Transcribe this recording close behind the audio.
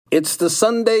It's the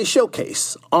Sunday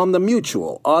Showcase on the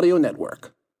Mutual Audio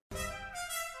Network.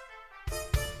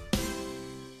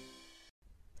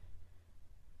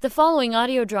 The following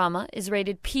audio drama is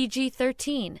rated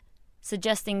PG-13,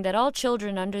 suggesting that all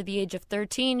children under the age of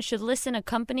 13 should listen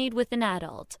accompanied with an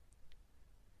adult.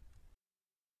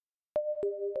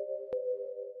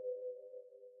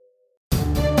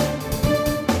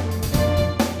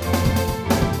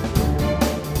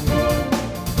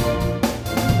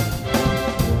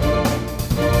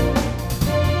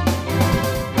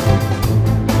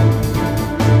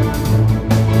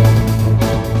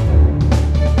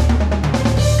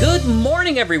 Good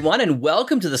morning, everyone, and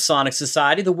welcome to the Sonic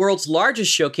Society, the world's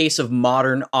largest showcase of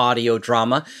modern audio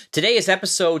drama. Today is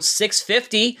episode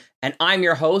 650, and I'm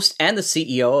your host and the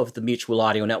CEO of the Mutual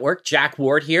Audio Network, Jack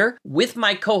Ward here, with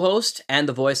my co-host and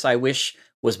the voice I wish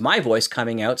was my voice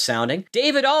coming out sounding,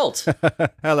 David Alt.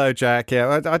 Hello, Jack. Yeah,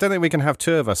 I don't think we can have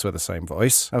two of us with the same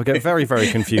voice. I'll get very, very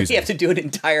confusing. We have to do an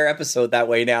entire episode that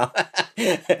way now.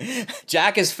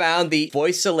 Jack has found the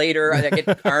voicelator, I get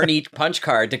Arnie punch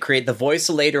card to create the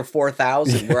voicelator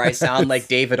 4000, where I sound like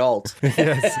David Alt.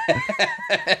 Yes.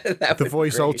 The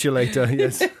voice altulator,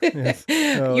 yes. Yes.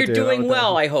 Oh, You're dear, doing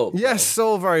well, I hope. Yes,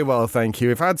 all very well, thank you.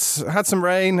 We've had some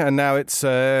rain, and now it's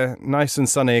nice and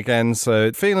sunny again,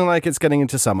 so feeling like it's getting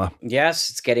into summer. Yes,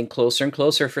 it's getting closer and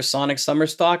closer for Sonic Summer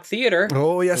Stock Theater.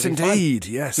 Oh, yes, indeed,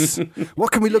 yes.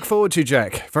 What can we look forward to,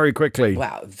 Jack? Very quickly.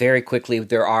 Wow, very quickly,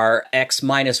 there are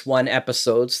X-1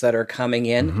 episodes that are coming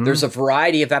in. Mm-hmm. There's a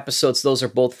variety of episodes. Those are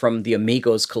both from the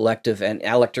Amigos Collective and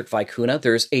Electric Vicuna.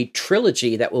 There's a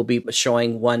trilogy that will be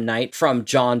showing one night from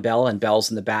John Bell and Bells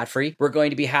in the Bat Free. We're going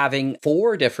to be having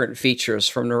 4 different features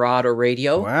from Narado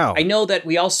Radio. Wow. I know that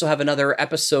we also have another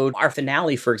episode. Our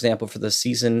finale, for example, for the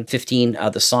season 15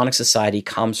 the Sonic Society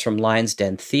comes from Lion's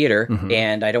Den Theater,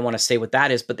 and I don't want to say what that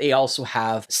is, but they also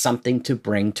have something to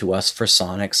bring to us for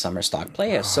Sonic Summer Stock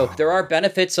Playhouse. So there are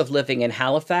benefits of living in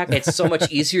Halifax. It's so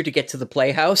much easier to get to the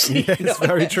Playhouse. Yes,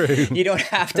 very true. You don't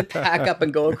have to pack up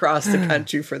and go across the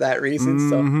country for that reason.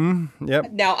 So,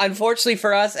 Yep. now, unfortunately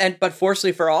for us, but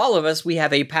fortunately for all of us, we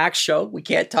have a packed show. We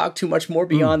can't talk too much more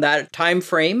beyond that time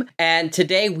frame. And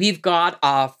today we've got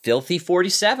Filthy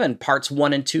 47, parts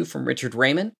 1 and 2 from Richard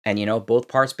Raymond. And you know, both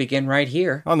parts begin right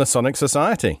here On the Sonic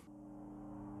Society.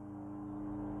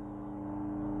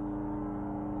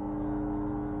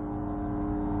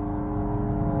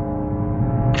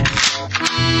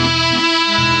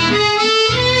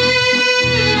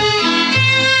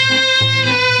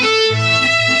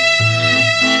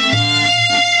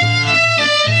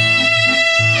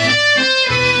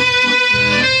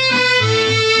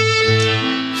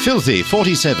 Filthy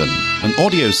 47, an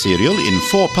audio serial in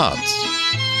 4 parts.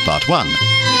 Part 1.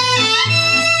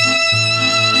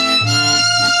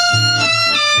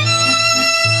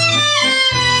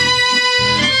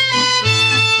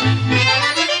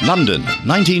 London,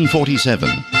 1947.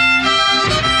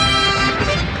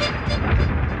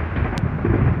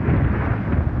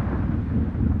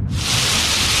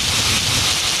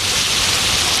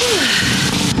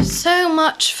 So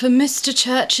much for Mr.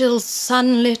 Churchill's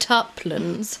sunlit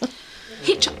uplands.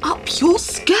 Hitch up your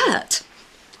skirt.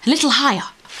 A little higher.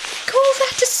 Call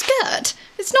that a skirt?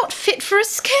 It's not fit for a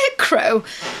scarecrow.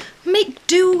 Make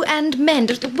do and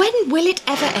mend. When will it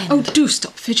ever end? Oh, do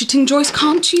stop fidgeting, Joyce,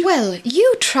 can't you? Well,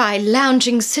 you try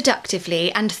lounging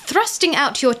seductively and thrusting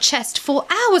out your chest for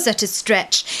hours at a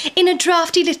stretch in a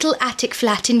drafty little attic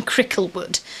flat in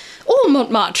Cricklewood. Or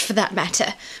Montmartre, for that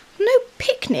matter. No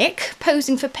picnic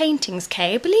posing for paintings,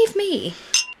 Kay, believe me.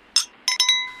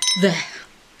 There.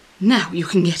 Now you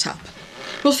can get up.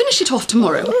 We'll finish it off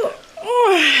tomorrow.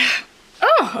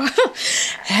 Oh,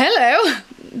 hello.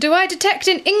 Do I detect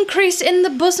an increase in the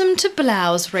bosom to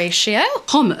blouse ratio?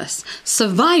 Commerce.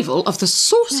 Survival of the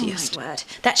sauciest. Oh, my word.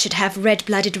 That should have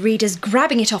red-blooded readers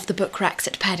grabbing it off the book racks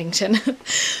at Paddington.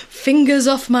 Fingers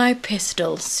off my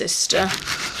pistol, sister.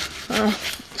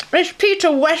 This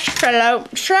Peter West fellow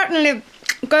certainly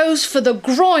goes for the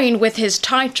groin with his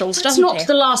titles, doesn't he? It's not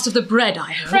the last of the bread,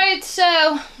 I hope. Afraid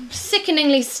so.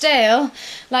 Sickeningly stale,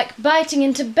 like biting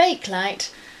into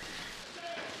Bakelite.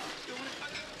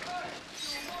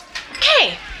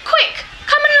 Hey, quick,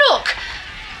 come and look.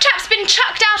 Chap's been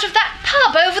chucked out of that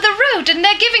pub over the road and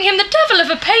they're giving him the devil of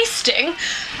a pasting.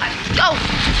 Oh,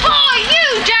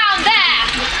 you down there!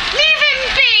 Leave him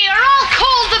be or I'll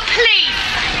call the police!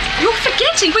 You're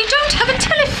forgetting we don't have a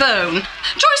telephone.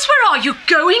 Joyce, where are you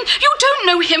going? You don't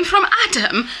know him from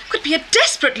Adam. Could be a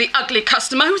desperately ugly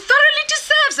customer who thoroughly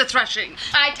deserves a thrashing.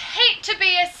 I'd hate to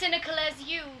be as cynical as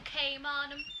you, Kay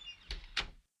Marnham.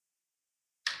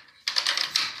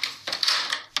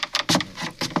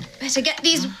 Better get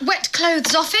these wet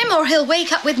clothes off him or he'll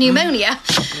wake up with pneumonia.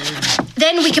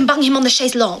 Then we can bung him on the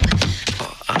chaise longue.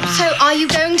 So are you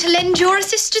going to lend your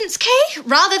assistance, Kay,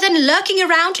 rather than lurking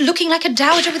around looking like a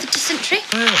dowager with dysentery?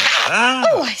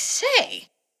 Oh, I say.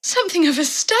 Something of a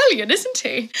stallion, isn't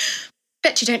he?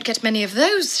 Bet you don't get many of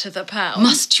those to the pound.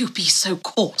 Must you be so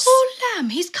coarse? Poor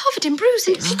lamb, he's covered in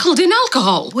bruises. Pickled in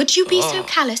alcohol. Would you be so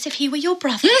callous if he were your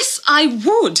brother? Yes, I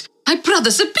would. My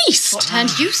brother's a beast. What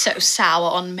turned you so sour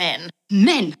on men?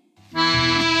 Men.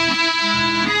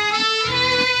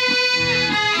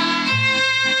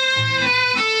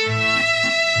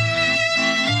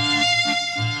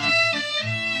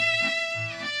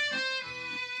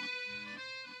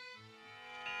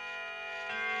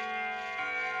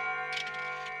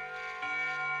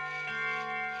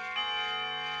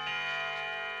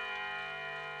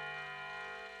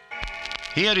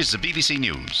 Here is the BBC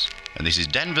News, and this is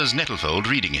Danvers Nettlefold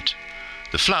reading it.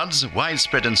 The floods,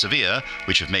 widespread and severe,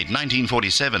 which have made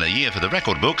 1947 a year for the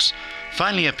record books,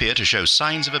 finally appear to show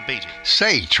signs of abating.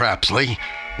 Say, Trapsley,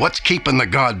 what's keeping the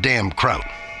goddamn kraut?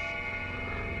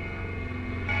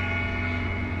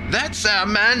 That's our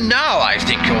man now, I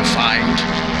think you'll find.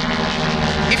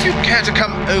 If you care to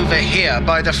come over here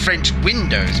by the French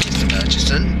windows, Mr.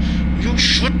 Murchison, you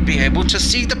should be able to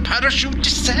see the parachute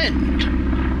descend.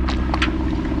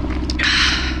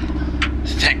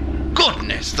 Thank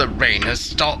goodness the rain has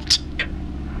stopped.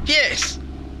 Yes,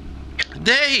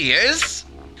 there he is.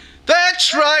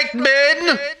 That's right,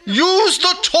 men. Use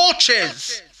the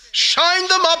torches. Shine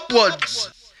them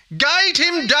upwards. Guide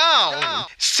him down.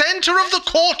 Center of the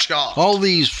courtyard. All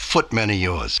these footmen of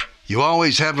yours, you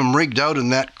always have them rigged out in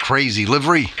that crazy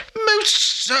livery?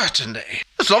 Most certainly.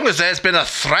 As long as there's been a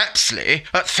Thrapsley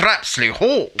at Thrapsley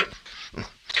Hall.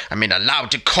 I mean, allow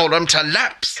decorum to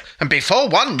lapse, and before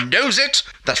one knows it,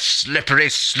 the slippery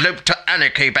slope to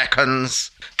anarchy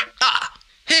beckons. Ah,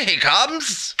 here he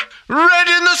comes. Red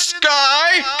in the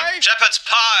sky. Shepherd's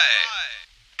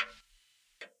pie.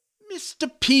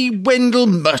 Mr. P. Wendell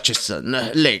Murchison,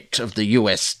 late of the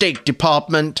U.S. State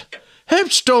Department.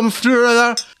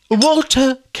 Hauptsturmführer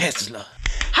Walter Kessler.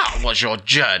 How was your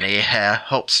journey, Herr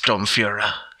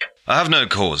Hauptsturmführer? I have no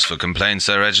cause for complaint,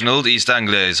 Sir Reginald. East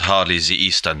Anglia is hardly the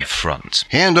Eastern Front.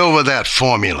 Hand over that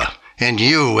formula, and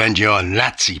you and your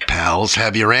Nazi pals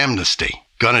have your amnesty.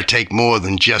 Gonna take more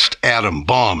than just atom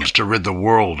bombs to rid the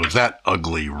world of that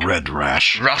ugly red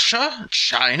rash. Russia,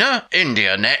 China,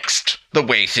 India next. The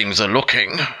way things are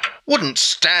looking. Wouldn't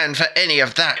stand for any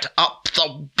of that up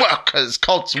the workers'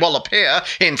 codswallop here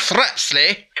in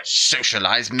Thrapsley.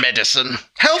 Socialised medicine.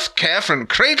 Healthcare from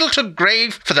cradle to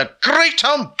grave for the great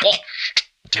unwashed.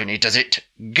 Not only does it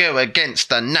go against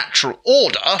the natural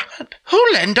order,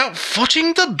 who'll end up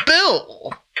footing the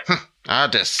bill? Our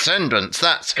descendants,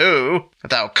 that's who.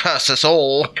 They'll curse us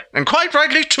all, and quite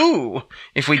rightly too,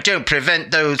 if we don't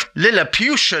prevent those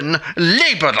Lilliputian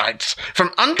Labourites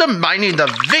from undermining the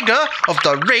vigour of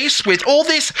the race with all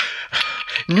this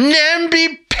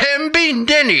namby-pamby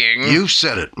nennying. You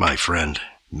said it, my friend.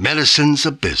 Medicine's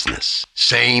a business,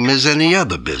 same as any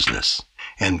other business.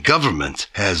 And government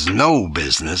has no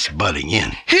business butting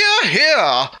in. Hear,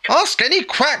 hear! Ask any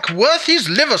quack worth his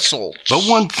liver salt. But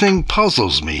one thing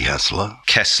puzzles me, Kessler.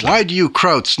 Why do you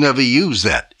Krauts never use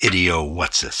that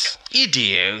idio-whatsis?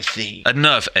 Idiothy. A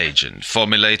nerve agent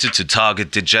formulated to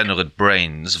target degenerate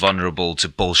brains vulnerable to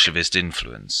Bolshevist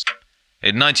influence.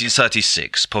 In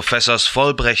 1936, Professors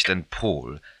Vollbrecht and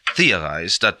Pohl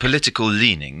theorized that political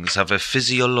leanings have a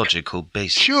physiological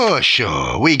basis.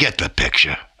 Sure, we get the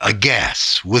picture. A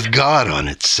gas with God on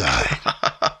its side.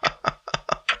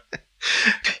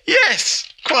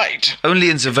 Yes, quite. Only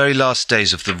in the very last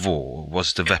days of the war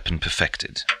was the weapon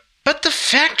perfected. But the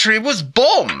factory was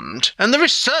bombed and the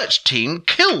research team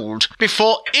killed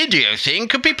before idiothing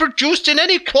could be produced in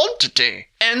any quantity.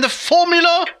 And the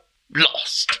formula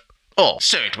lost. Or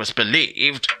so it was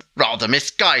believed. Rather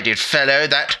misguided fellow,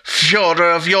 that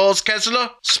Führer of yours, Kessler.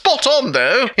 Spot on,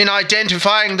 though, in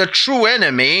identifying the true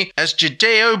enemy as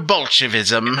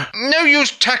Judeo-Bolshevism. No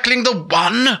use tackling the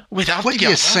one without the other. What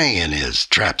you're saying is,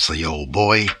 Trapsley, old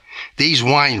boy, these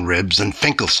wine ribs and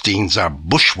Finkelsteins are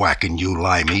bushwhacking you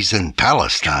limeys in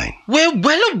Palestine. We're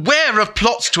well aware of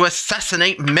plots to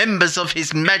assassinate members of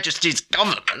His Majesty's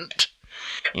government.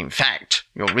 In fact,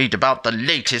 you'll read about the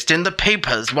latest in the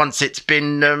papers once it's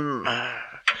been,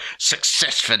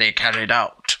 successfully carried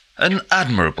out. An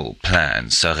admirable plan,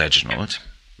 Sir Reginald.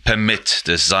 Permit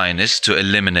the Zionists to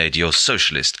eliminate your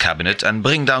socialist cabinet and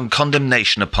bring down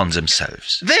condemnation upon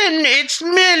themselves. Then it's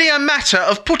merely a matter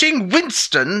of putting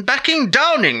Winston back in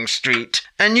Downing Street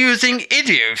and using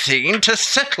idiothene to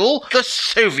settle the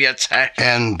Soviets' hack.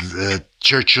 And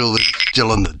Churchill is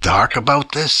still in the dark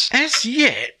about this? As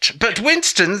yet, but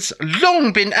Winston's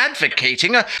long been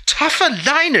advocating a tougher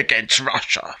line against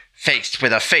Russia. Faced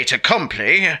with a fait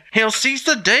accompli, he'll seize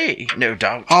the day, no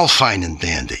doubt. All fine and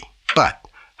dandy. But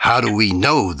how do we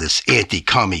know this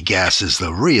anti-commie gas is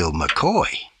the real McCoy?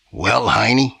 Well,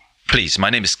 Heine? Please, my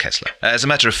name is Kessler. As a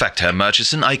matter of fact, Herr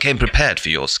Murchison, I came prepared for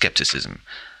your skepticism.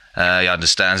 I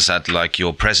understand that, like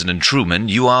your President Truman,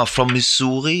 you are from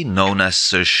Missouri, known as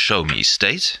the Show Me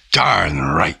State. Darn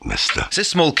right, mister. This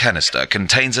small canister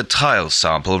contains a tile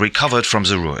sample recovered from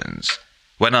the ruins.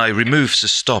 When I remove the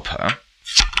stopper...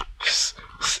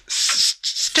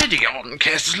 Steady on,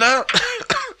 Kessler.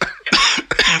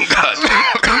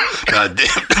 God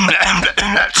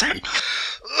damn.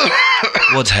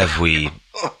 What have we,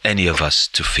 any of us,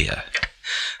 to fear?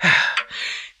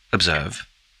 Observe.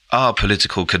 Our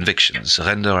political convictions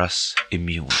render us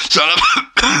immune. Son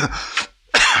of...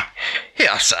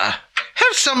 Here, sir.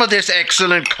 Have some of this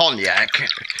excellent cognac.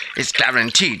 It's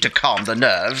guaranteed to calm the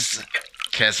nerves.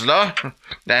 Kessler,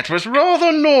 that was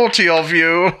rather naughty of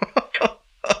you.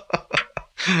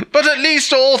 But at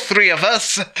least all three of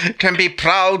us can be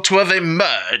proud to have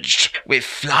emerged with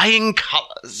flying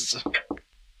colours.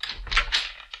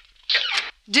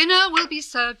 Dinner will be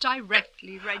served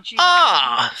directly, Reggie.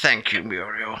 Ah, thank you,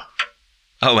 Muriel.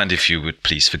 Oh, and if you would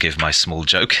please forgive my small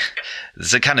joke,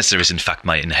 the canister is in fact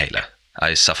my inhaler.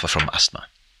 I suffer from asthma.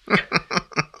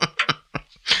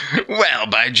 Well,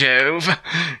 by Jove,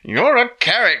 you're a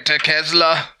character,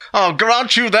 Kessler. I'll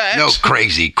grant you that. No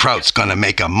crazy Kraut's gonna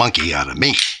make a monkey out of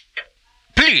me.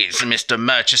 Please, Mr.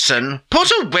 Murchison,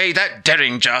 put away that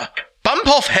derringer. Bump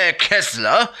off Herr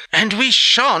Kessler, and we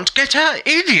shan't get our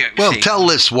idiocy. Well, tell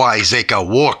this wiseacre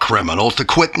war criminal to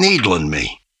quit needling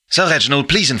me. Sir Reginald,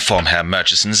 please inform Herr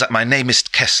Murchison that my name is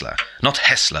Kessler. Not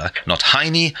Hessler, not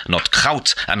Heine, not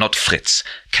Kraut, and not Fritz.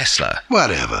 Kessler.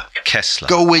 Whatever. Kessler.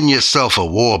 Go win yourself a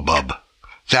war, bub.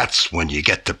 That's when you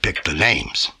get to pick the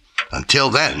names. Until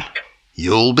then,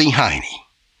 you'll be Heine.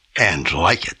 And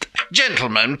like it.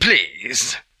 Gentlemen,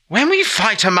 please. When we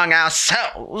fight among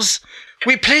ourselves,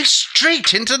 we play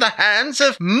straight into the hands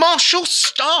of Marshal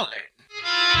Stalin.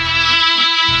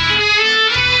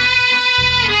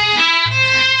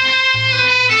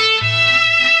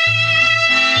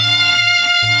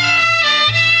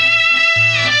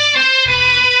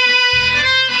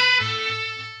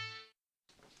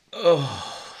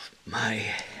 Oh, my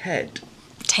head.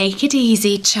 Take it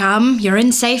easy, chum. You're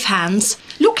in safe hands.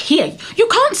 Look here, you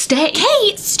can't stay.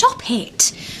 Kate, stop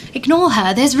it. Ignore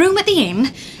her. There's room at the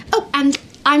inn. Oh, and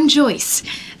I'm Joyce.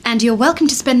 And you're welcome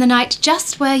to spend the night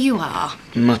just where you are.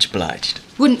 Much obliged.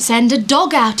 Wouldn't send a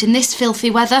dog out in this filthy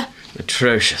weather.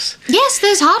 Atrocious. Yes,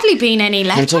 there's hardly been any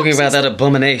left. I'm talking about that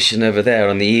abomination over there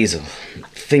on the easel.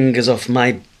 Fingers off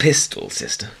my pistol,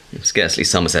 sister. Scarcely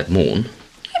Somerset morn.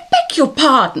 I beg your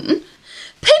pardon.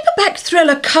 Paperback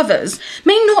thriller covers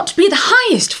may not be the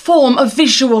highest form of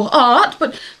visual art,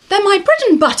 but they're my bread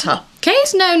and butter.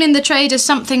 Kay's known in the trade as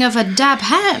something of a dab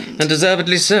hand. And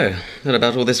deservedly so. Not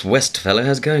about all this West fellow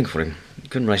has going for him. He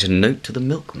couldn't write a note to the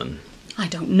milkman. I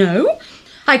don't know.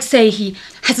 I'd say he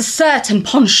has a certain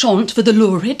penchant for the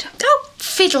lurid. Oh,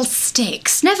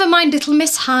 fiddlesticks. Never mind little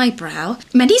Miss Highbrow.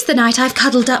 Many's the night I've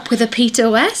cuddled up with a Peter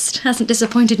West. Hasn't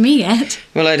disappointed me yet.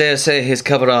 Well, I dare say his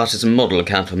cover art as a model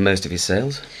account for most of his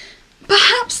sales.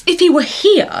 Perhaps if he were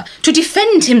here to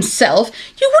defend himself,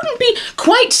 you wouldn't be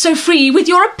quite so free with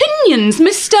your opinions,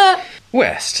 Mr...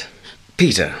 West.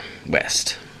 Peter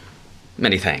West.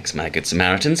 Many thanks, my good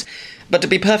Samaritans. But to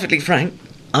be perfectly frank,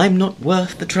 I'm not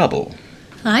worth the trouble.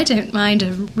 I don't mind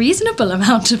a reasonable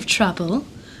amount of trouble.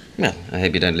 Well, I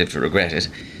hope you don't live to regret it.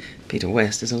 Peter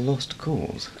West is a lost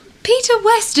cause. Peter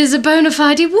West is a bona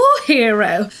fide war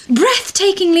hero.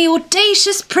 Breathtakingly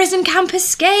audacious prison camp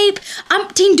escape.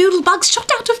 Umpteen doodlebugs shot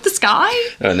out of the sky.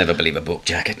 Oh, never believe a book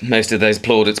jacket. Most of those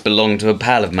plaudits belong to a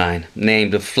pal of mine,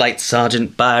 named Flight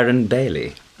Sergeant Byron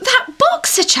Bailey. That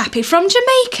boxer chappie from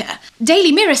Jamaica.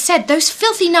 Daily Mirror said those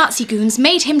filthy Nazi goons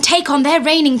made him take on their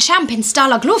reigning champ in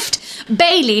Stalag Luft.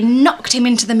 Bailey knocked him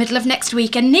into the middle of next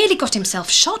week and nearly got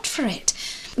himself shot for it.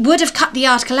 Would have cut the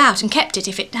article out and kept it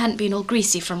if it hadn't been all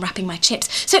greasy from wrapping my chips.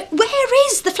 So where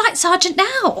is the flight sergeant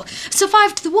now?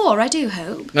 Survived the war, I do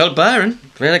hope. Well, Byron,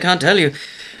 really can't tell you.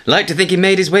 Like to think he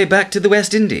made his way back to the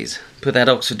West Indies. Put that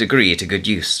Oxford degree to good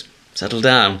use. Settled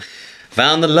down.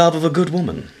 Found the love of a good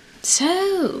woman.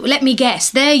 So, let me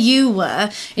guess, there you were,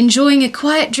 enjoying a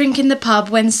quiet drink in the pub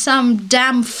when some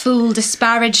damn fool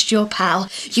disparaged your pal.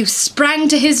 You sprang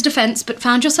to his defence but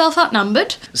found yourself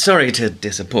outnumbered. Sorry to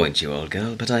disappoint you, old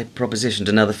girl, but I propositioned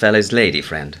another fellow's lady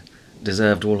friend.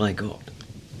 Deserved all I got.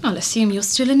 I'll assume you're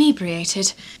still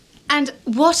inebriated. And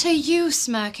what are you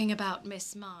smirking about,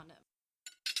 Miss Marnham?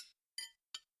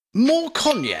 More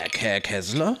cognac, Herr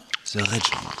Kessler? Sir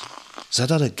Reginald.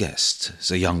 That other guest,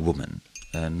 the young woman,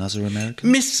 another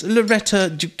American? Miss Loretta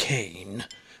Duquesne.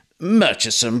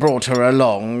 Murchison brought her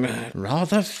along.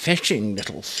 Rather fetching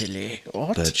little filly,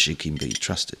 what? But she can be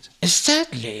trusted.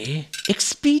 Sadly,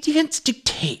 expedience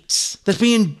dictates that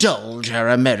we indulge our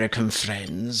American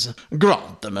friends,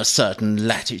 grant them a certain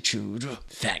latitude.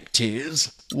 Fact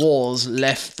is, war's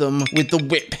left them with the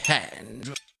whip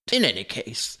hand. In any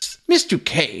case, Miss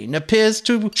Duquesne appears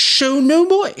to show no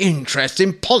more interest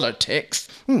in politics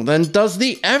than does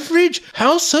the average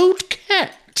household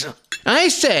cat. I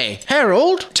say,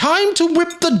 Harold, time to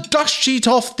whip the dust sheet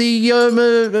off the,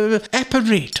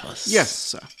 apparatus. Yes,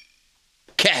 sir.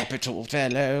 Capital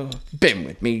fellow. Been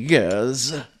with me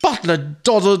years. Butler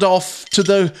doddered off to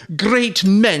the great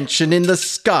mansion in the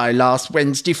sky last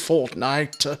Wednesday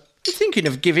fortnight. Thinking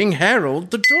of giving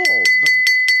Harold the job.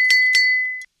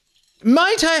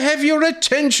 Might I have your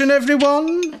attention,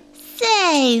 everyone?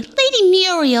 Say, Lady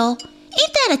Muriel,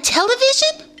 ain't that a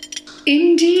television?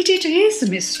 Indeed it is,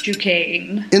 Miss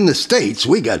Duquesne. In the States,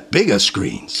 we got bigger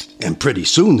screens. And pretty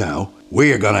soon now,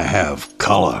 we're gonna have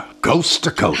color, coast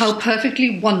to coast. How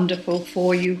perfectly wonderful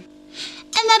for you. And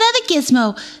that other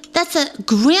gizmo, that's a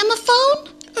gramophone?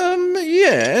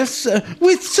 Yes,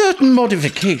 with certain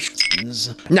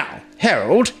modifications. Now,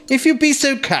 Harold, if you be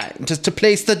so kind as to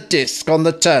place the disc on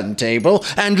the turntable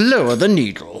and lower the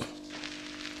needle.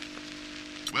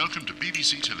 Welcome to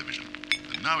BBC Television.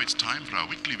 And now it's time for our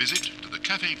weekly visit to the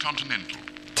Café Continental.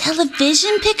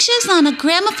 Television pictures on a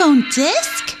gramophone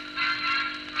disc?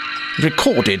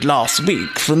 Recorded last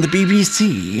week from the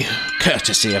BBC,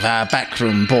 courtesy of our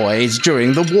backroom boys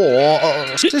during the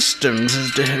war. Systems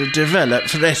developed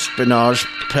for espionage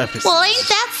purposes. Well, ain't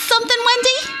that something,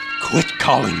 Wendy? Quit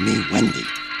calling me Wendy.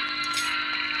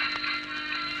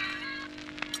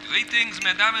 Greetings,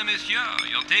 mesdames et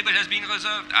messieurs. Your table has been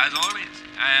reserved, as always,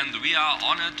 and we are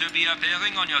honored to be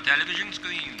appearing on your television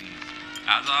screens.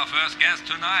 As our first guest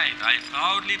tonight, I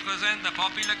proudly present the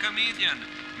popular comedian,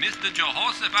 Mr.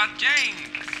 Jehoshaphat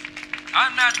Jenks,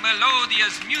 and that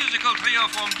melodious musical trio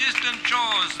from distant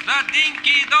shores, the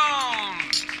Dinky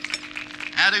Dongs.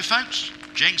 Howdy, folks.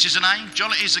 Jenks is the name,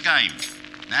 Jollity is the game.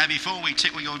 Now, before we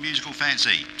tickle your musical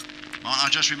fancy, might I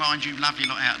just remind you lovely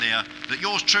lot out there that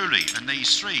yours truly and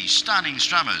these three stunning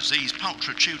strummers, these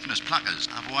pulchritudinous pluckers,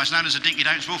 otherwise known as the Dinky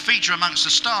Donks, will feature amongst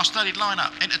the star-studded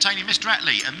lineup, entertaining Mr.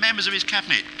 Attlee and members of his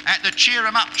cabinet at the Cheer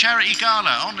 'em Up Charity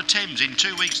Gala on the Thames in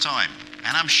 2 weeks' time.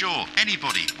 And I'm sure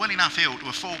anybody well enough ill to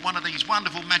afford one of these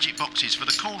wonderful magic boxes for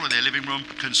the corner of their living room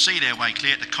can see their way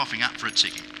clear to coughing up for a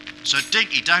ticket. So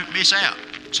Dinky, don't miss out.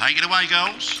 Take it away,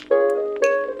 girls.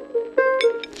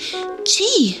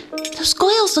 Gee, those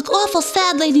goyles look awful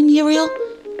sad, Lady Muriel.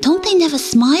 Don't they never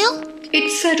smile?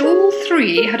 It's said all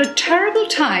three had a terrible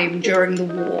time during the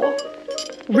war.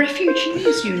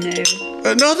 Refugees, you know.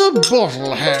 Another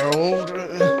bottle, Harold.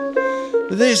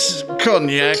 This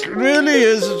cognac really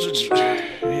is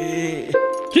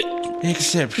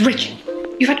exceptional. Richard,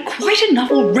 you've had quite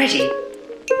enough already.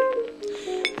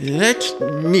 Let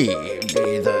me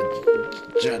be the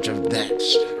judge of that,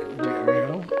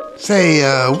 Muriel. Say,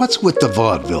 what's with the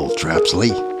vaudeville,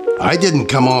 Trapsley? I didn't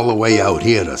come all the way out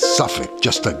here to Suffolk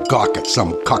just to gawk at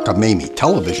some cockamamie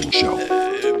television show.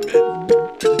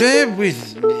 Bear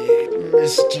with me,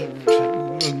 Mr.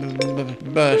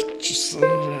 Murchison.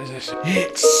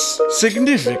 Its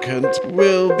significance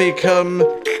will become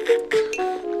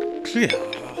clear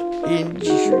in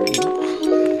due.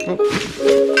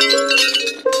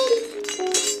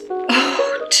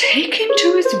 Oh, take him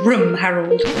to his room,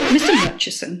 Harold. Mr.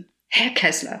 Murchison, Herr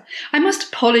Kessler, I must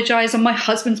apologise on my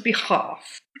husband's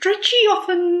behalf. Reggie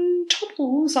often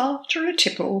toddles after a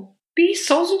tipple. Be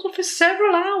sozzled for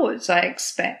several hours, I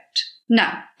expect.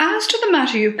 Now, as to the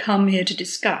matter you've come here to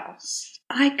discuss,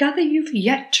 I gather you've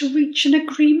yet to reach an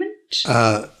agreement?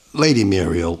 Lady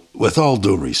Muriel, with all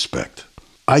due respect,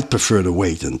 I'd prefer to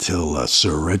wait until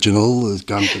Sir Reginald has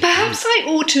gone to... Perhaps I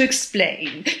ought to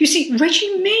explain. You see,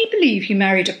 Reggie may believe he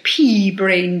married a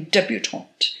pea-brained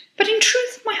debutante, but in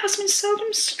truth my husband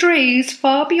seldom strays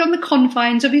far beyond the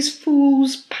confines of his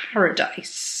fool's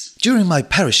paradise. During my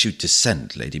parachute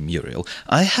descent, Lady Muriel,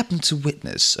 I happened to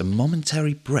witness a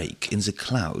momentary break in the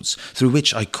clouds through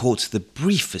which I caught the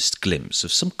briefest glimpse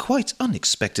of some quite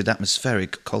unexpected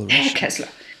atmospheric coloration. Herr Kessler,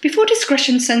 before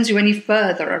discretion sends you any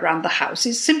further around the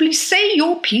houses, simply say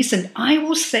your piece and I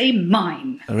will say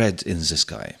mine. Red in the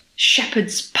sky.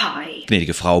 Shepherd's pie.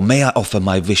 Gnädige Frau, may I offer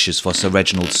my wishes for Sir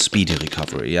Reginald's speedy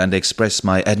recovery and express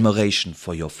my admiration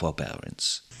for your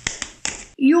forbearance?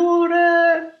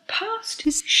 Your past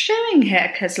is showing,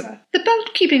 Herr Kessler. The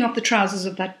belt keeping off the trousers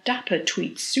of that dapper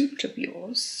tweed suit of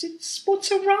yours, it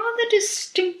sports a rather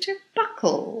distinctive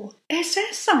buckle.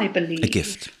 SS, I believe. A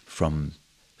gift from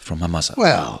her mother.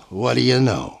 Well, what do you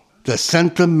know? The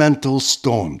sentimental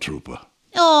stormtrooper.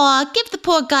 Aw, give the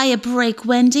poor guy a break,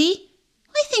 Wendy.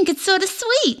 I think it's sort of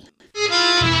sweet.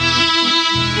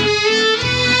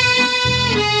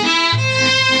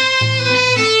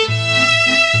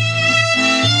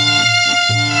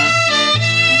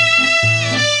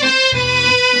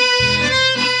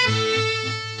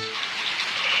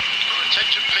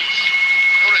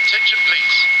 Attention,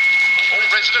 please. All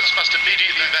residents must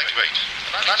immediately evacuate.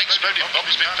 An unexploded bomb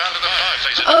has been found in the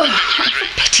fireplace at Oh, for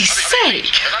pity's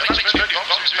sake.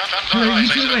 Are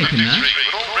you two awake now?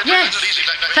 Yes.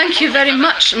 Thank you very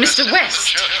much, Mr.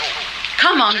 West.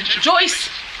 Come on, Joyce.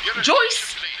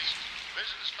 Joyce.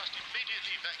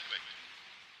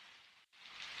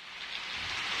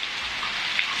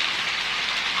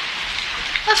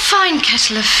 A fine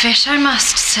kettle of fish, I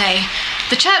must say.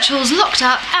 The church hall's locked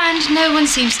up, and no one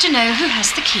seems to know who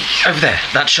has the key. Over there,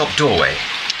 that shop doorway.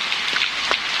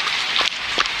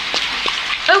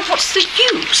 Oh, what's the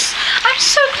use? I'm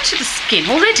soaked to the skin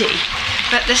already.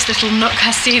 But this little nook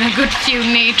has seen a good few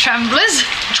knee tremblers.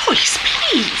 Joyce,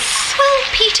 please. Well,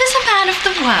 Peter's a man of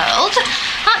the world,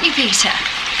 aren't you, Peter?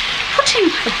 Putting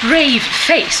a brave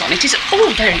face on it is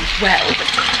all very well, but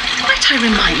might I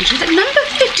remind you that number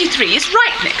 53 is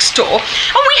right next door,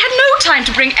 and we had no time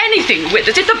to bring anything with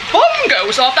us. If the bomb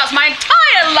goes off, that's my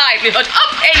entire livelihood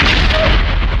upended.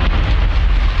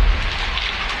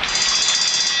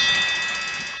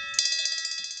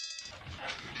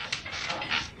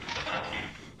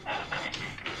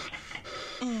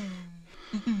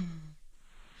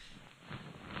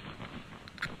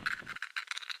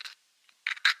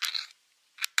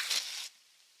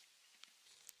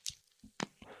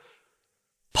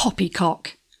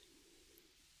 Poppycock.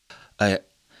 I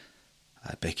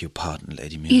beg your pardon,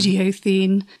 Lady Muriel.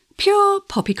 Idiothene. Pure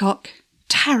poppycock.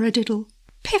 Taradiddle.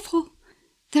 Piffle.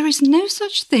 There is no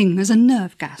such thing as a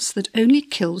nerve gas that only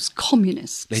kills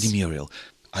communists. Lady Muriel,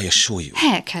 I assure you.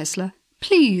 Herr Kessler,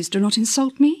 please do not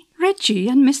insult me. Reggie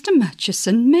and Mr.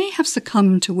 Murchison may have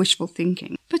succumbed to wishful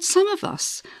thinking, but some of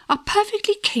us are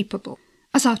perfectly capable,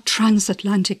 as our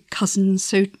transatlantic cousins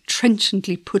so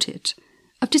trenchantly put it,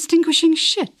 of distinguishing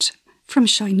shit from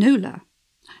shinola.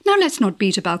 Now let's not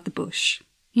beat about the bush.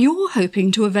 You're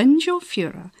hoping to avenge your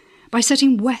Führer by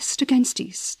setting West against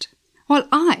East, while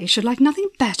I should like nothing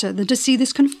better than to see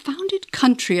this confounded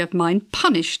country of mine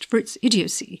punished for its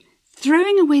idiocy,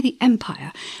 throwing away the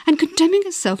empire and condemning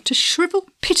itself to shrivel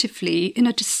pitifully in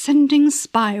a descending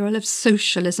spiral of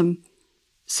socialism.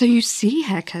 So you see,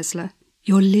 Herr Kessler,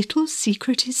 your little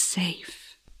secret is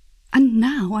safe. And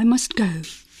now I must go.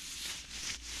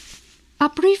 Our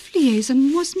brief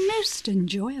liaison was most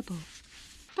enjoyable,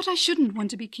 but I shouldn't want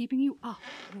to be keeping you up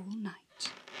all night.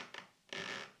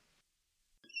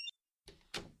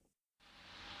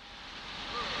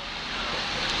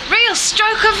 Real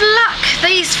stroke of luck,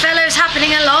 these fellows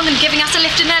happening along and giving us a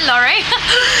lift in their lorry.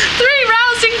 3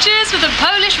 rousing cheers for the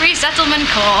Polish Resettlement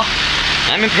Corps.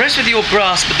 I'm impressed with your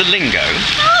grasp of the lingo.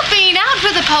 I've been out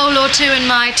with a Pole or two in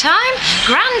my time.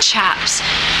 Grand chaps.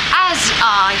 As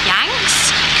are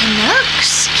Yanks,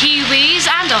 Canucks, Kiwis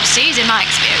and Aussies in my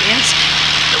experience.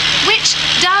 Which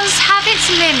does have its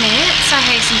limits, I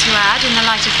hasten to add, in the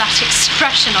light of that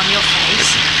expression on your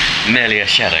face. Merely a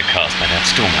shadow cast by that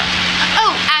stormer.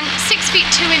 Oh, and 6 feet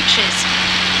 2 inches.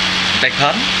 Beg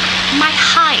pardon? My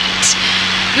height.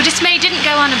 Your dismay didn't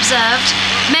go unobserved.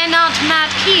 Men aren't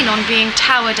mad keen on being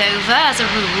towered over, as a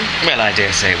rule. Well, I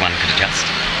dare say one could adjust.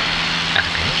 At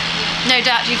a pinch. No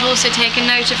doubt you've also taken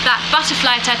note of that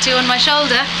butterfly tattoo on my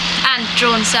shoulder, and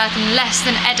drawn certain less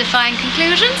than edifying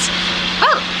conclusions.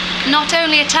 Well, not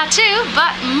only a tattoo,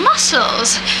 but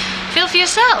muscles. Feel for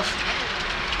yourself.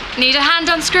 Need a hand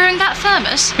unscrewing that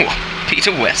thermos? What,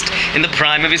 Peter West, in the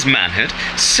prime of his manhood?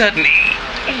 Certainly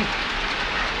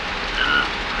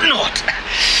not.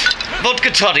 Vodka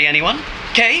toddy, anyone?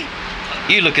 Kay?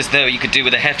 You look as though you could do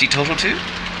with a hefty tot or two.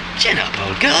 Chin up,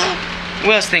 old girl.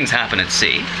 Worse things happen at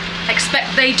sea.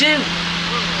 Expect they do.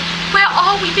 Where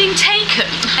are we being taken?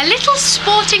 A little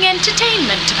sporting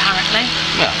entertainment, apparently.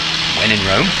 Well, when in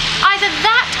Rome. Either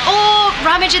that or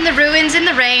rummage in the ruins in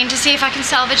the rain to see if I can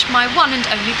salvage my one and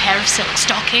only pair of silk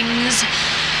stockings.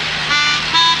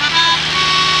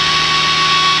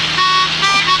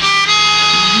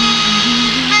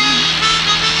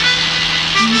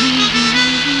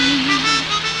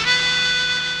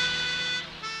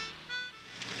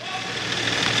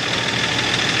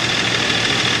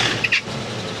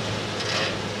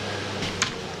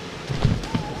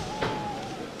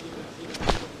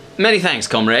 Many thanks,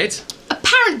 comrades.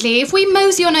 Apparently, if we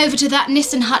mosey on over to that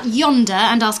Nissen hut yonder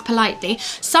and ask politely,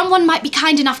 someone might be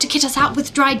kind enough to kit us out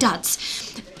with dry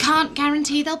duds. Can't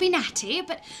guarantee they'll be natty,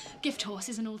 but gift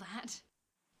horses and all that.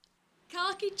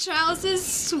 Khaki trousers,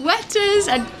 sweaters,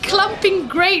 and clumping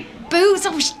great boots.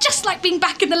 Oh, it's just like being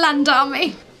back in the land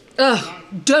army. Ugh,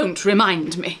 don't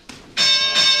remind me.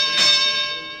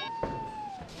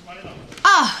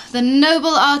 Ah, the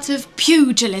noble art of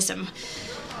pugilism.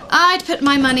 I'd put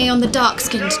my money on the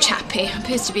dark-skinned chappie.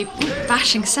 Appears to be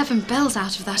bashing 7 bells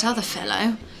out of that other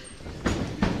fellow.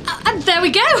 And there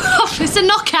we go! It's a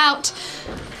knockout!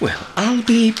 Well, I'll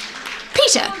be...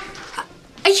 Peter,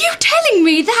 are you telling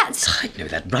me that... I know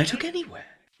that right hook anywhere.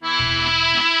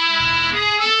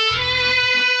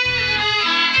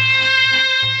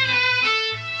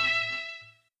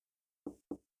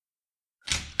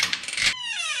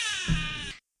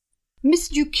 Miss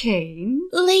Duquesne?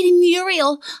 Lady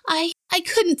Muriel, I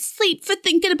couldn't sleep for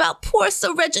thinking about poor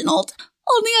Sir Reginald.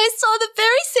 Only I saw the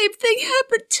very same thing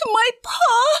happen to my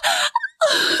pa.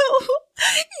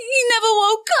 He never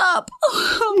woke up.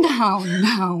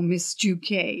 Now, Miss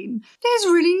Duquesne, there's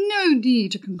really no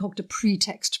need to concoct a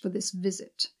pretext for this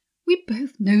visit. We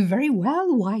both know very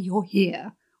well why you're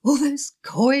here. All those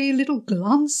coy little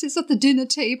glances at the dinner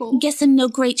table. Guess I'm no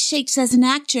great shakes as an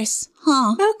actress,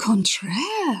 huh? Au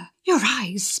contraire. Your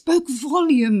eyes spoke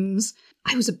volumes.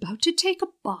 I was about to take a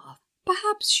bath.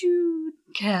 Perhaps you'd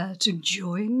care to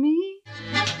join me?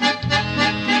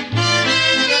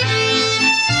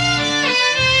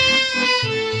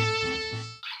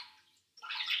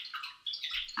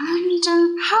 And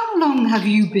how long have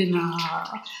you been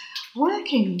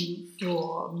working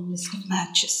for Mr.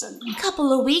 Murchison? A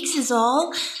couple of weeks is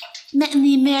all. Met in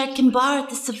the American bar at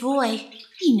the Savoy.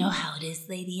 You know how it is,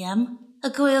 Lady M. A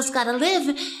girl's gotta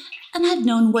live, and I've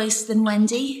known worse than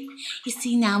Wendy. You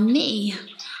see, now me,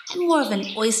 I'm more of an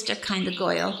oyster kind of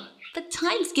girl. But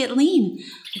times get lean,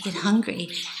 I get hungry,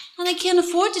 and I can't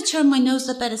afford to turn my nose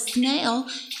up at a snail,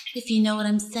 if you know what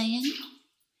I'm saying.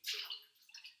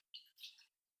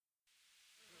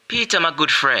 Peter, my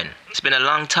good friend, it's been a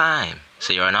long time.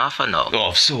 So you're an offer no? Oh,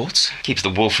 of sorts. Keeps the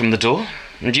wolf from the door.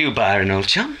 And you, Byron, old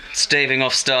chum, staving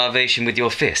off starvation with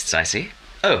your fists, I see.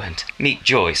 Oh, and meet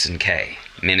Joyce and Kay.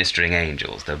 Ministering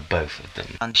angels, they're both of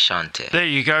them. Enchanted. There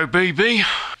you go, BB.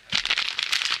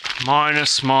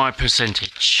 Minus my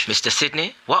percentage. Mr.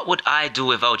 Sidney, what would I do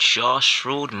without your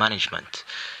shrewd management?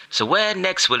 So where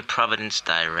next will Providence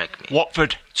direct me?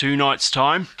 Watford, 2 nights'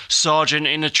 time. Sergeant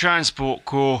in the Transport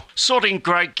Corps. Sodding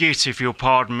great git, if you'll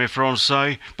pardon me,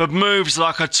 Francais, but moves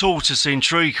like a tortoise in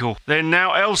treacle. Then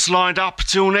now else lined up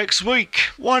till next week.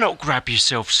 Why not grab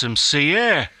yourself some sea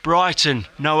air? Brighton,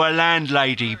 know a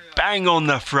landlady, bang on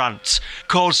the front.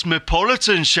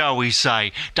 Cosmopolitan, shall we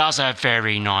say. Does a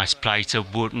very nice plate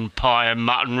of wooden pie and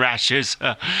mutton rashers.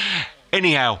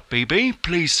 Anyhow, BB,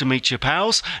 pleased to meet you,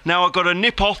 pals. Now I've got to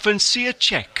nip off and see a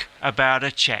check about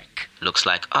a check. Looks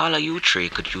like all of you three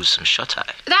could use some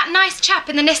shut-eye. That nice chap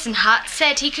in the Nissen hut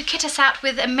said he could kit us out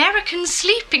with American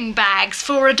sleeping bags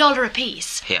for $1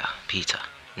 apiece. Here, Peter.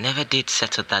 Never did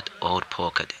settle that old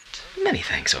poker debt. Many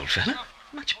thanks, old fella.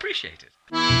 Much appreciated.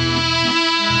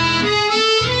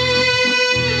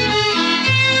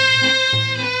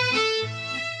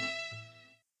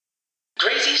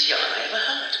 Craziest yarn I ever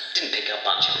heard. Didn't pick up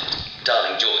much of it.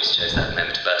 Darling Joyce chose that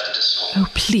moment to burst into song. Oh,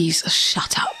 please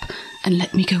shut up and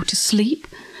let me go to sleep.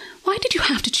 Why did you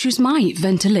have to choose my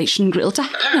ventilation grill to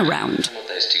hang around? What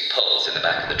those 2 poles in the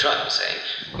back of the truck were saying,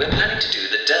 we're planning to do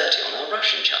the dirty on our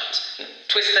Russian chums.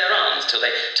 Twist their arms till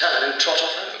they turn and trot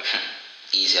off home.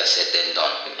 Easier said than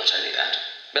done. Not only that,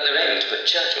 but they're aiming to put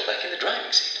Churchill back in the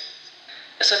driving seat.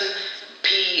 A certain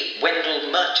P.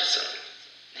 Wendell Murchison.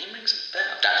 Name rings a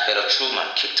bell. That fellow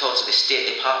Truman kicked out of the State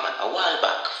Department a while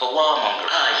back for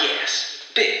warmongering. Ah, yes.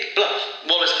 Big, bluff,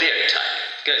 Wallace Beery type.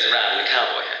 Goes around in a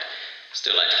cowboy hat.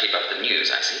 Still like to keep up with the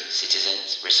news, I see.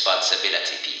 Citizens'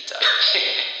 responsibility, Peter.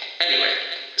 Anyway,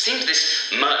 seems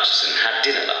this Murchison had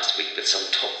dinner last week with some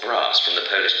top brass from the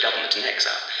Polish government in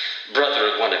exile.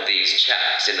 Brother of one of these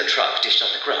chaps in the truck dished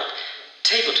up the grub.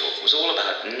 Table talk was all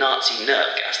about Nazi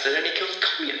nerve gas that only killed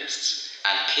communists.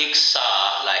 And pigs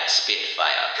saw like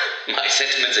Spitfire. My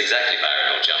sentiments exactly,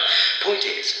 Byron, old chum. Point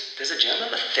is, there's a germ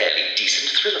of a fairly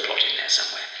decent thriller plot in there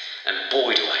somewhere. And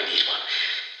boy, do I need one.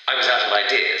 I was out of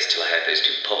ideas till I heard those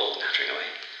 2 poles nattering away.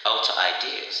 Out of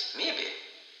ideas? Maybe.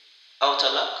 Out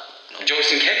of luck? No.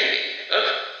 Joyce and Kay, me.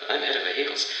 Oh, I'm head over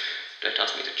heels. Don't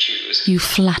ask me to choose. You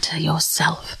flatter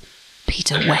yourself,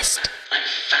 Peter West. I'm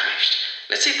famished.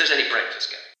 Let's see if there's any breakfast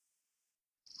going.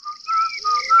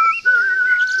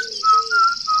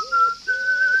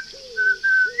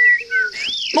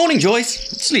 Morning, Joyce.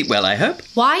 Sleep well, I hope.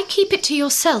 Why keep it to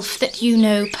yourself that you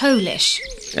know Polish?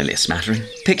 Only a smattering.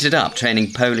 Picked it up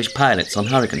training Polish pilots on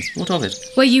Hurricanes. What of it?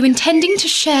 Were you intending to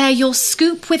share your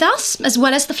scoop with us, as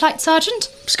well as the flight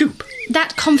sergeant? Scoop?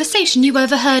 That conversation you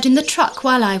overheard in the truck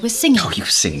while I was singing. Oh, you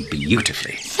sing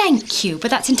beautifully. Thank you,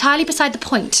 but that's entirely beside the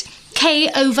point. Kay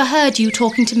overheard you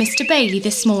talking to Mr. Bailey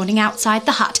this morning outside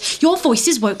the hut. Your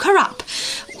voices woke her up.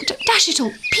 Dash it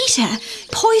all, Peter,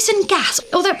 poison gas.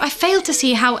 Although I fail to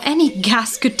see how any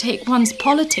gas could take one's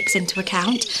politics into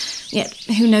account. Yet,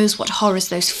 who knows what horrors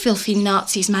those filthy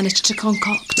Nazis managed to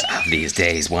concoct. These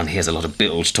days, one hears a lot of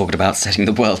bilge talking about setting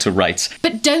the world to rights.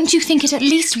 But don't you think it at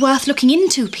least worth looking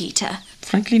into, Peter?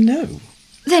 Frankly, no.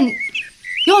 Then,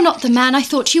 you're not the man I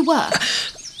thought you were.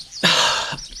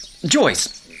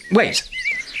 Joyce, wait.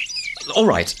 All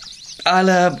right.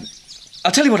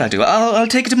 I'll tell you what I'll do. I'll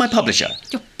take it to my publisher.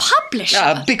 Your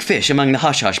publisher? Big fish among the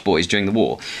hush-hush boys during the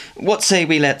war. What say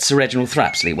we let Sir Reginald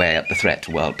Thrapsley weigh up the threat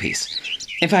to world peace?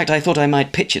 In fact, I thought I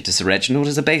might pitch it to Sir Reginald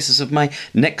as a basis of my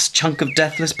next chunk of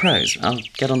deathless prose. I'll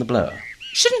get on the blower.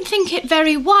 Shouldn't think it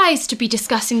very wise to be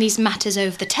discussing these matters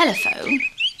over the telephone.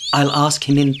 I'll ask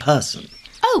him in person.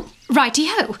 Oh,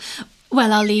 righty-ho.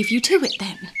 Well, I'll leave you to it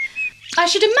then. I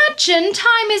should imagine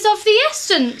time is of the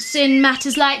essence in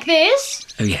matters like this.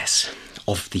 Oh, yes.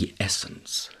 Of the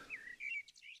essence.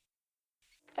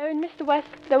 Oh, and Mr. West,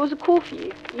 there was a call for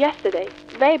you yesterday.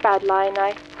 Very bad line,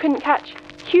 I couldn't catch.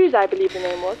 Hughes, I believe the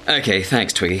name was. OK,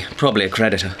 thanks, Twiggy. Probably a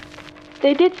creditor.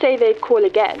 They did say they'd call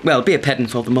again. Well, be a pet and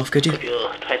fold them off, could you? Could you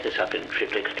type this up in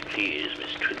triplex, please,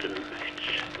 Miss Twigden?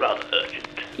 It's rather urgent.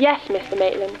 Yes, Mr.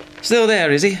 Maitland. Still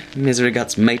there, is he? Misery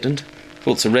guts Maitland.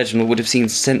 Thought Sir Reginald would have seen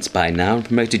sense by now and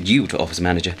promoted you to office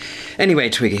manager. Anyway,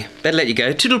 Twiggy, better let you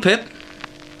go. Toodle pip.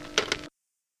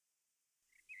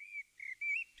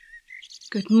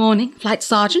 Good morning, Flight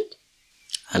Sergeant.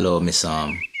 Hello, Miss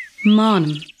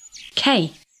Marnham.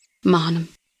 Kay Marnham.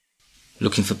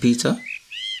 Looking for Peter?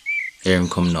 Hear him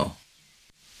come now.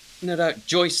 No doubt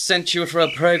Joyce sent you for a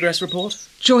progress report?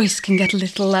 Joyce can get a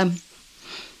little,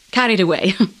 carried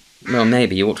away. Well,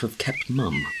 maybe you ought to have kept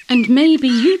mum. And maybe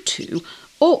you two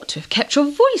ought to have kept your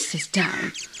voices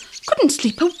down. Couldn't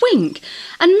sleep a wink.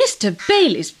 And Mr.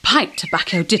 Bailey's pipe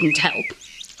tobacco didn't help.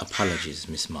 Apologies,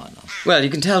 Miss Marnham. Well, you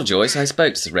can tell, Joyce, I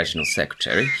spoke to Sir Reginald's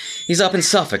secretary. He's up in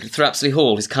Suffolk at Thrapsley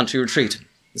Hall, his country retreat.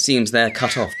 It seems they're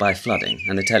cut off by flooding,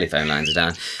 and the telephone lines are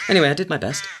down. Anyway, I did my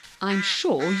best. I'm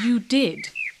sure you did.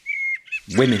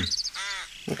 Women.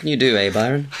 What can you do, eh,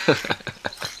 Byron?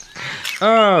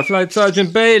 Flight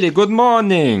Sergeant Bailey, good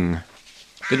morning.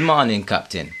 Good morning,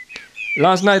 Captain.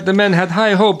 Last night the men had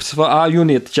high hopes for our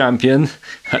unit champion.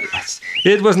 Alas,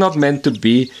 it was not meant to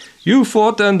be. You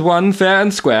fought and won fair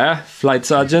and square, Flight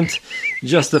Sergeant,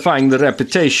 justifying the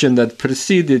reputation that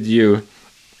preceded you.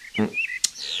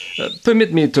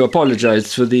 Permit me to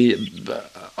apologize for the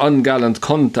ungallant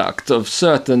conduct of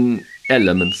certain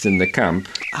elements in the camp.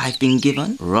 I've been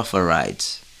given rougher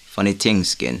rides. Funny thing,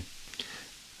 Skin.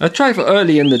 A trifle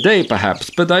early in the day, perhaps,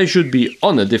 but I should be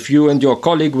honoured if you and your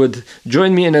colleague would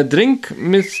join me in a drink,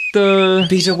 Mr...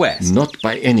 Peter West. Not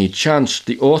by any chance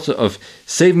the author of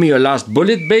Save Me Your Last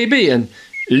Bullet, Baby, and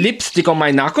Lipstick on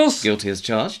My Knuckles? Guilty as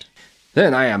charged.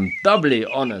 Then I am doubly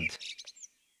honoured.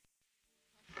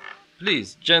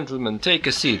 Please, gentlemen, take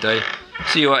a seat. I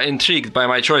see you are intrigued by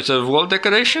my choice of wall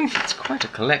decoration. It's quite a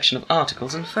collection of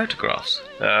articles and photographs.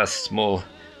 A small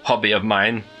hobby of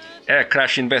mine. Air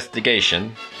crash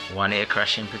investigation. One air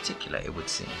crash in particular, it would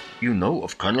seem. You know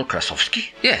of Colonel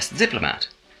Krasovsky? Yes, the diplomat.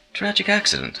 Tragic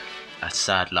accident. A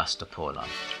sad loss to Poland.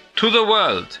 To the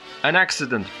world. An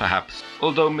accident, perhaps,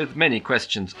 although with many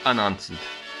questions unanswered.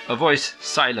 A voice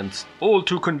silenced, all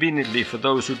too conveniently for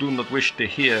those who do not wish to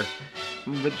hear.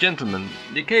 But gentlemen,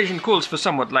 the occasion calls for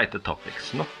somewhat lighter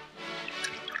topics, no?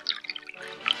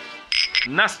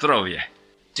 Nastrovie.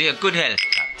 To your good health,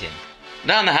 Captain.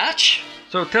 Down the hatch.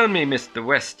 So tell me, Mr.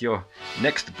 West, your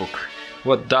next book.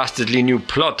 What dastardly new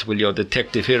plot will your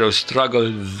detective hero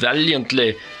struggle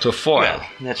valiantly to foil? Well,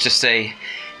 let's just say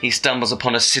he stumbles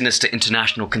upon a sinister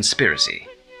international conspiracy.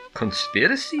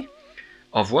 Conspiracy?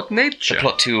 Of what nature? A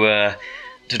plot to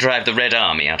drive the Red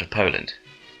Army out of Poland.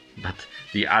 But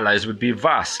the Allies would be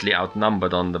vastly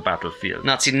outnumbered on the battlefield.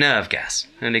 Nazi nerve gas.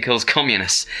 Only kills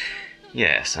communists.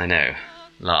 Yes, I know.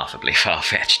 Laughably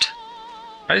far-fetched.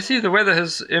 I see the weather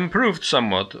has improved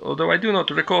somewhat, although I do not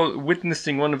recall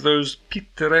witnessing one of those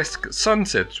picturesque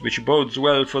sunsets which bodes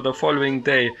well for the following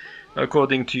day,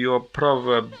 according to your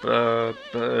proverb,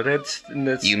 red in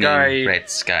the sky... You mean red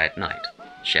sky at night?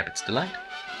 Shepherd's delight?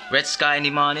 Red sky in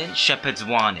the morning, shepherd's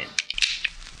warning.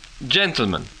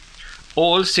 Gentlemen,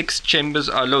 all 6 chambers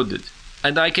are loaded.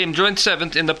 and I came joint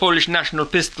 7th in the Polish National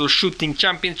Pistol Shooting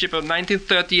Championship of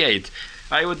 1938.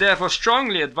 I would therefore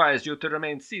strongly advise you to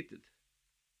remain seated.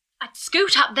 I'd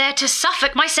scoot up there to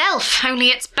Suffolk myself, only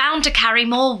it's bound to carry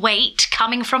more weight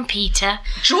coming from Peter.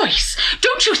 Joyce,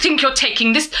 don't you think you're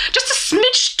taking this just a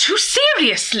smidge too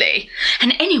seriously?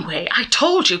 And anyway, I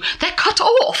told you, they're cut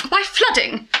off by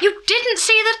flooding. You didn't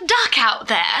see the duck out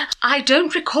there? I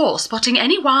don't recall spotting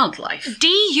any wildlife.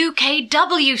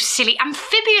 DUKW, silly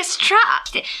amphibious trap.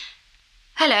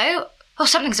 Hello? Oh,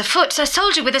 something's afoot. A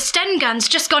soldier with a Sten gun's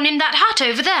just gone in that hut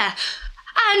over there.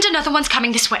 And another one's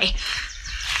coming this way.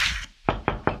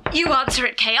 You answer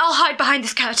it, Kay. I'll hide behind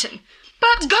this curtain.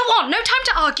 But go on, no time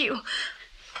to argue.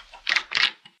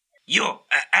 You,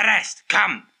 arrest,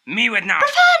 come, me with now.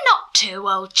 Prefer not to,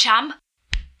 old chum.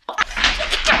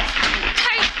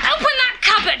 Hey, open that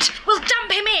cupboard. We'll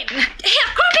dump him in. Here,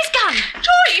 grab his gun.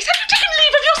 Joyce, have you taken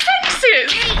leave of your senses?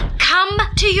 Kay, come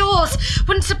to yours.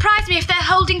 Wouldn't surprise me if they're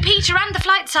holding Peter and the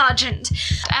flight sergeant.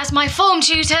 As my form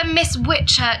tutor, Miss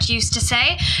Whitchurch, used to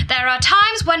say, there are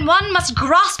times when one must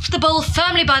grasp the bull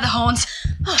firmly by the horns.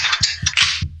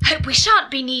 Hope we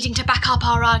shan't be needing to back up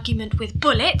our argument with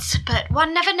bullets, but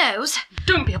one never knows.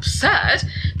 Don't be absurd.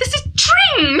 This is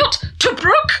Tring, not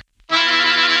Tobruk.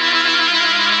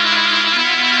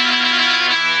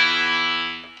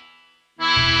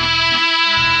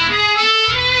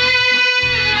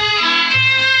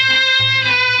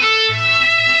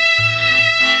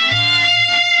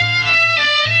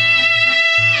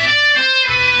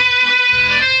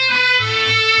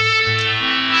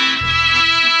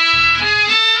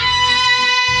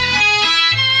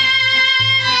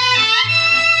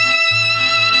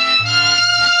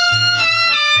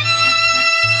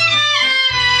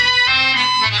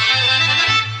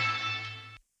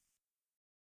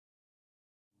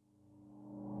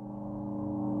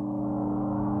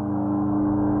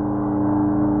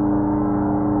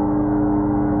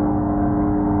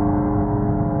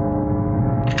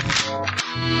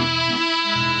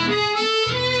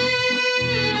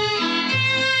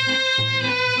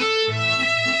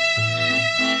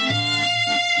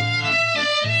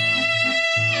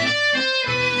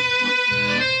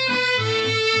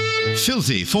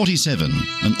 Filthy 47,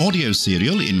 an audio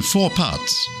serial in 4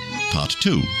 parts. Part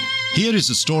 2. Here is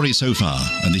the story so far,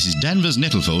 and this is Danvers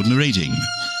Nettlefold narrating.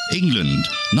 England,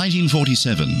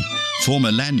 1947.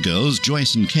 Former land girls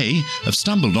Joyce and Kay have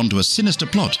stumbled onto a sinister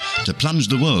plot to plunge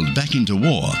the world back into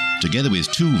war. Together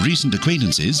with 2 recent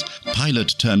acquaintances,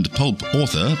 pilot-turned-pulp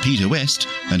author Peter West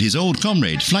and his old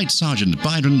comrade Flight Sergeant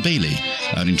Byron Bailey,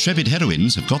 our intrepid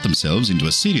heroines have got themselves into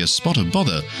a serious spot of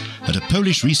bother at a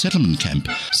Polish resettlement camp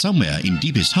somewhere in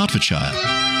deepest Hertfordshire.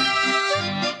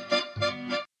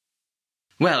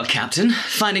 Well, Captain,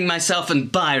 finding myself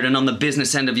and Byron on the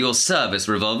business end of your service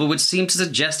revolver would seem to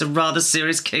suggest a rather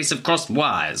serious case of crossed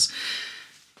wires.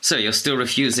 So you're still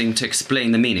refusing to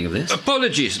explain the meaning of this?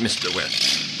 Apologies, Mr.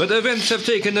 West, but events have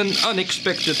taken an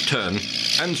unexpected turn,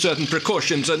 and certain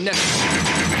precautions are necessary.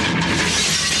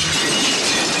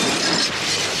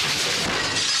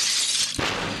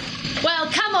 Well,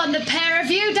 come on, the pair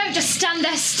of you. Don't just stand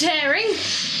there staring.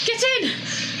 Get in.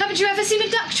 Haven't you ever seen a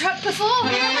duck truck before?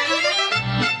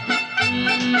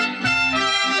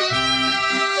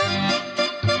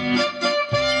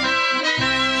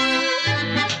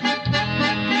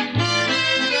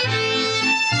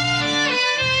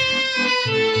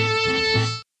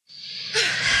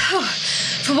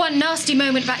 For one nasty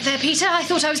moment back there, Peter, I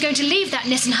thought I was going to leave that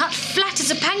Nissen hut flat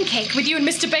as a pancake with you and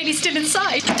Mr. Bailey still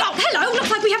inside. Oh, hello! Looks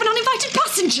like we have an uninvited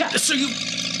passenger. So you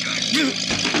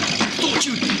thought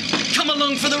you'd come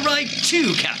along for the ride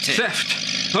too, Captain?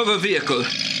 Theft of a vehicle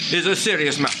is a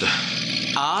serious matter.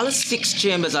 All 6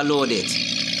 chambers are loaded.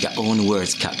 Your own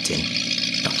words, Captain.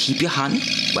 Now keep your hand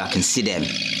where I can see them.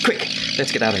 Quick,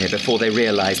 let's get out of here before they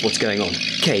realise what's going on.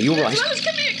 Kay, you're right. As well as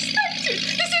can be expected.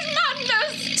 This is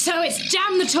madness. So it's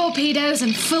damn the torpedoes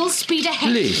and full speed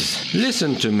ahead. Please,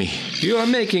 listen to me. You are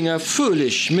making a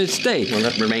foolish mistake. Well,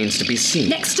 that remains to be seen.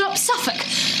 Next stop, Suffolk.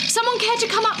 Someone care to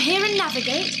come up here and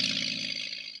navigate?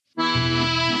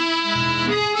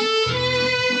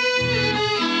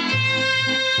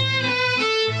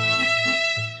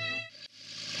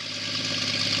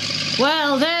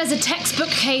 Well, there's a textbook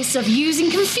case of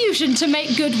using confusion to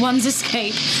make good one's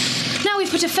escape. Now we've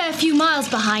put a fair few miles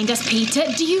behind us, Peter.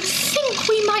 Do you think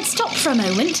we might stop for a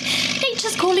moment?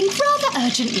 Nature's calling rather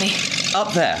urgently.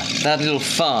 Up there, that little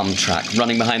farm track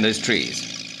running behind those trees.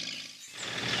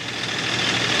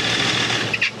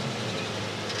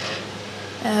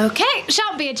 Okay,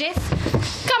 shan't be a jiff.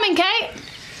 Coming, Kate.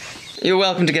 You're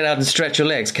welcome to get out and stretch your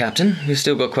legs, Captain. We've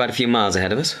still got quite a few miles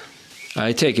ahead of us.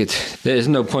 I take it there is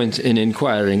no point in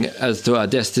inquiring as to our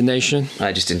destination?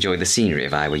 I just enjoy the scenery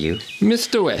if I were you.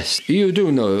 Mr. West, you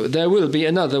do know there will be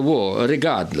another war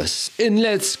regardless,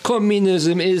 unless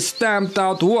communism is stamped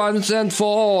out once and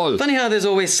for all. Funny how there's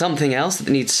always something else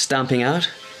that needs stamping out.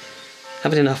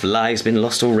 Haven't enough lives been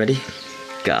lost already?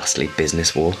 Ghastly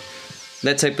business war.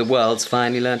 Let's hope the world's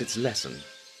finally learned its lesson.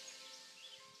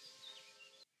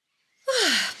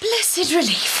 Blessed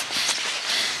relief.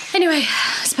 Anyway,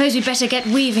 I suppose we'd better get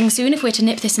weaving soon if we're to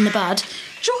nip this in the bud.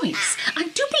 Joyce, I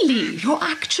do believe you're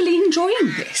actually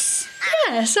enjoying this.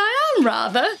 Yes, I am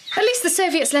rather. At least the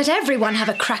Soviets let everyone have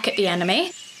a crack at the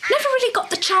enemy. Never really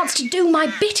got the chance to do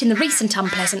my bit in the recent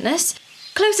unpleasantness.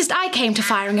 Closest I came to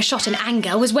firing a shot in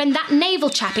anger was when that naval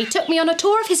chappie took me on a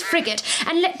tour of his frigate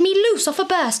and let me loose off a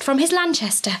burst from his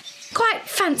Lanchester. Quite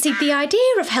fancied the idea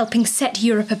of helping set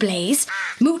Europe ablaze,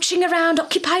 mooching around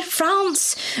occupied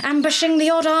France, ambushing the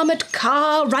odd armoured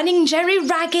car, running Jerry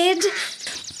ragged.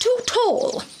 Too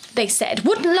tall, they said,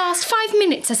 wouldn't last 5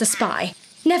 minutes as a spy.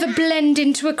 Never blend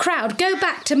into a crowd, go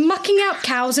back to mucking out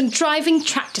cows and driving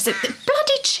tractors.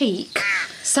 Bloody cheek.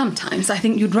 Sometimes I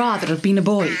think you'd rather have been a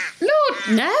boy. Lord,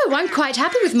 no, I'm quite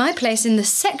happy with my place in the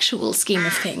sexual scheme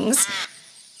of things.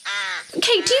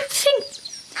 Kate, do you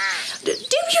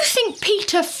think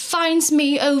Peter finds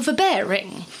me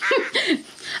overbearing?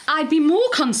 I'd be more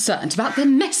concerned about the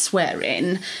mess we're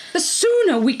in. The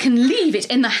sooner we can leave it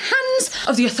in the hands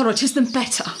of the authorities, the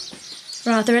better.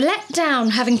 Rather a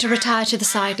letdown having to retire to the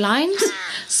sidelines.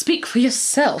 Speak for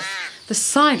yourself. The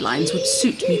sidelines would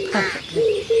suit me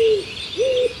perfectly.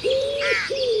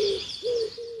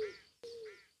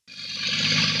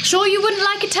 Sure you wouldn't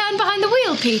like a turn behind the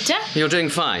wheel, Peter? You're doing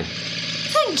fine.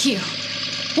 Thank you.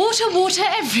 Water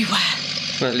everywhere.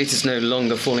 Well, at least it's no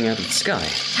longer falling out of the sky.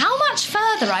 How much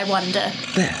further, I wonder?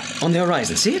 There, on the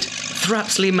horizon, see it?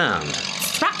 Thrapsley Mound.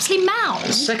 Thrapsley Mound?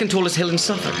 The second tallest hill in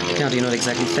Suffolk. A county not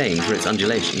exactly famed for its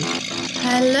undulation.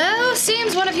 Hello,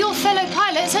 seems one of your fellow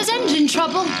pilots has engine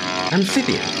trouble.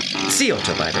 Amphibian. Sea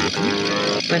otter, by the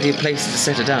look. Plenty of places to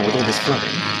set her down with all this flooding.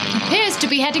 Appears to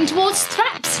be heading towards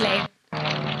Thrapsley.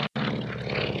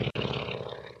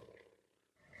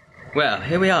 Well,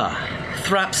 here we are.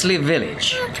 Thrapsley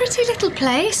Village. A pretty little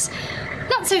place.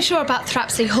 Not so sure about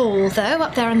Thrapsley Hall, though,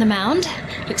 up there on the mound.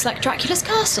 Looks like Dracula's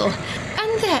castle.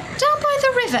 And there, down by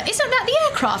the river, isn't that the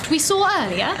aircraft we saw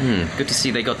earlier? Good to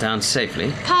see they got down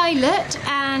safely. Pilot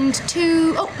and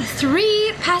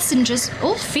 3 passengers,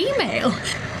 all female.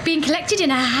 Being collected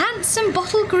in a handsome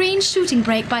bottle green shooting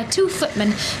brake by 2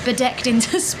 footmen, bedecked in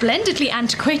splendidly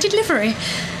antiquated livery.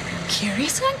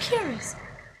 Curious and curious.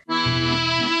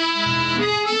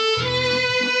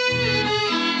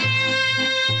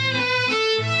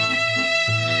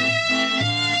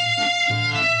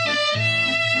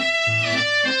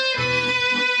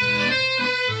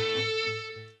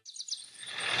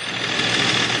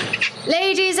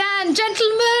 Ladies and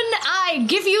gentlemen, I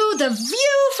give you the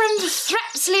view from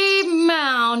Thrapsley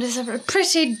Mound. It's a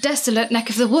pretty desolate neck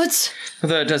of the woods.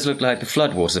 Although it does look like the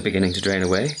floodwaters are beginning to drain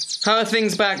away. How are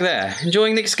things back there?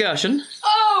 Enjoying the excursion?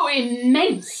 Oh,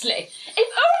 immensely. If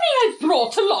only I'd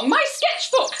brought along my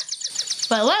sketchbook.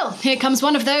 Well, here comes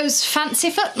one of those fancy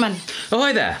footmen. Oh,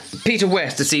 hi there. Peter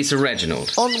West to see Sir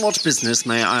Reginald. On what business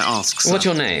may I ask, sir? What's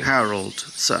your name? Harold,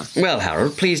 sir. Well,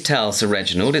 Harold, please tell Sir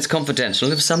Reginald it's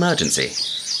confidential of some urgency.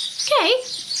 Kay,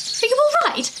 are you all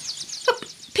right? Oh,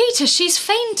 Peter, she's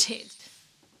fainted.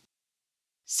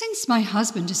 Since my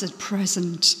husband is at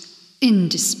present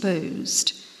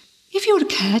indisposed, if you would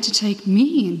care to take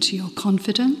me into your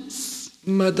confidence...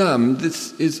 Madame,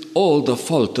 this is all the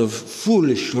fault of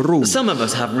foolish rumours. Some of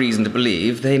us have reason to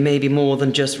believe they may be more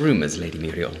than just rumours, Lady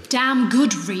Muriel. Damn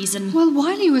good reason. Well,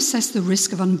 while you assess the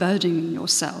risk of unburdening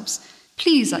yourselves,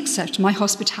 please accept my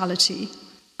hospitality.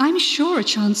 I'm sure a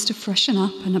chance to freshen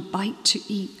up and a bite to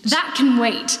eat. That can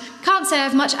wait. Can't say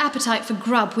I've much appetite for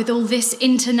grub with all this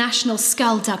international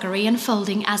skullduggery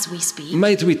unfolding as we speak.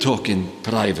 Might we talk in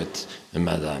private,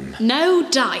 madame? No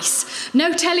dice.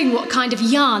 No telling what kind of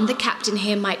yarn the captain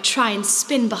here might try and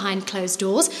spin behind closed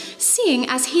doors, seeing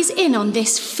as he's in on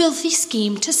this filthy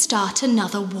scheme to start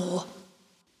another war.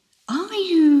 Are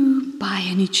you, by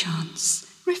any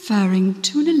chance, referring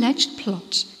to an alleged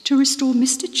plot to restore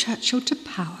Mr. Churchill to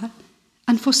power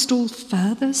and forestall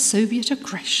further Soviet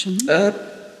aggression?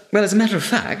 Well, as a matter of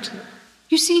fact...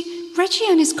 You see, Reggie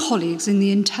and his colleagues in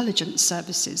the intelligence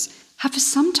services have for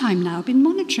some time now been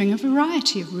monitoring a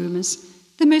variety of rumours,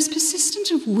 the most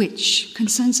persistent of which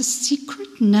concerns a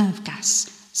secret nerve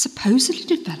gas supposedly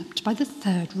developed by the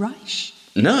Third Reich.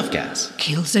 Nerve gas?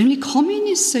 Kills only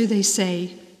communists, so they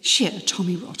say. Sheer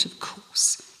Tommy rot, of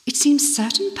course. It seems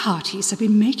certain parties have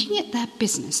been making it their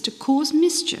business to cause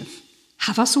mischief,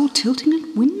 have us all tilting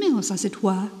at windmills, as it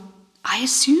were. I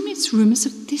assume it's rumours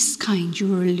of this kind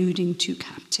you were alluding to,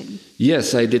 Captain.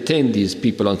 Yes, I detained these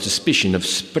people on suspicion of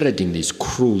spreading these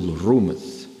cruel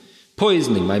rumours,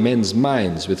 poisoning my men's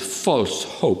minds with false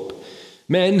hope.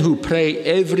 Men who pray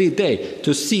every day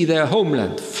to see their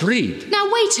homeland freed.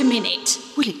 Now, wait a minute.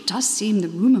 Well, it does seem the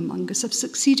rumour-mongers have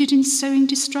succeeded in sowing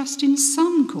distrust in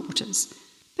some quarters.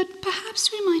 But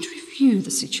perhaps we might review the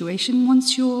situation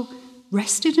once you're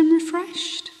rested and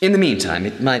refreshed. In the meantime,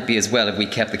 it might be as well if we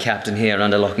kept the captain here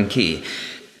under lock and key.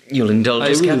 You'll indulge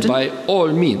us, Captain? I will by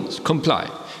all means comply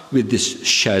with this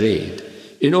charade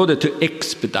in order to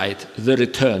expedite the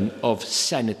return of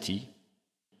sanity.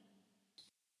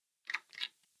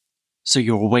 So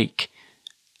you're awake.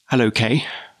 Hello, Kay.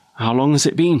 How long has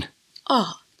it been?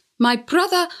 Ah, my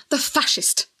brother, the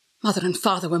fascist. Mother and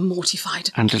father were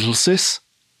mortified. And little sis?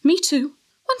 Me too.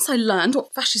 Once I learned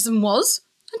what fascism was.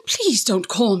 And please don't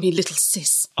call me little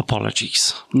sis.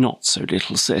 Apologies. Not so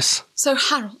little sis. So,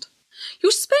 Harold,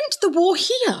 you spent the war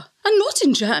here and not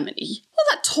in Germany. All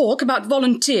that talk about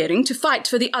volunteering to fight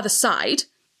for the other side.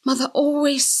 Mother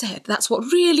always said that's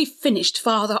what really finished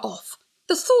father off.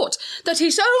 The thought that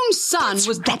his own son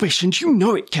was... rubbish, and you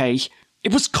know it, Kay.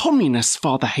 It was communists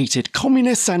father hated.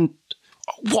 Communists and...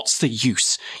 What's the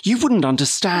use? You wouldn't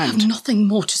understand. I have nothing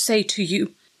more to say to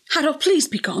you. Harold, please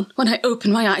be gone when I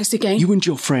open my eyes again. You and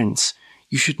your friends.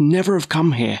 You should never have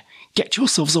come here. Get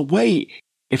yourselves away,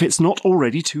 if it's not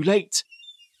already too late.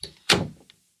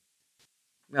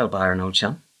 Well, Byron, old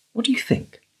chum, what do you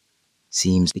think?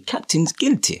 Seems the captain's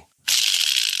guilty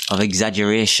of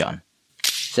exaggeration.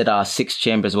 Said our 6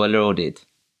 chambers were loaded.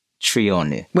 3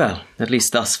 only. Well, at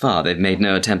least thus far they've made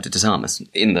no attempt to disarm us.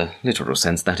 In the literal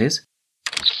sense, that is.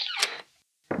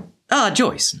 Ah,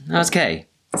 Joyce. How's Kay?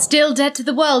 Still dead to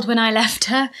the world when I left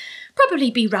her.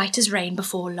 Probably be right as rain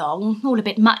before long. All a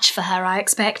bit much for her, I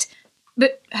expect.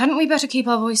 But hadn't we better keep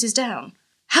our voices down?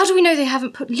 How do we know they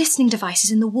haven't put listening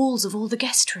devices in the walls of all the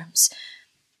guest rooms?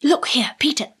 Look here,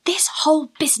 Peter, this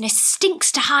whole business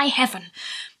stinks to high heaven.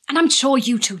 And I'm sure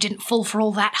you two didn't fall for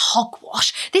all that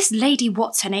hogwash. This lady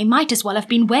what's-her-name might as well have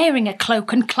been wearing a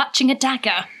cloak and clutching a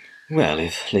dagger. Well,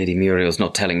 if Lady Muriel's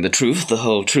not telling the truth, the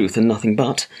whole truth and nothing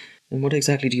but, then what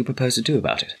exactly do you propose to do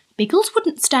about it? Biggles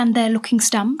wouldn't stand there looking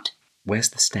stumped. Where's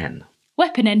the Sten?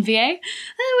 Weapon envy, eh?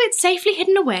 Oh, it's safely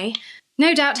hidden away.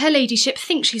 No doubt her ladyship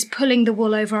thinks she's pulling the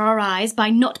wool over our eyes by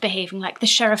not behaving like the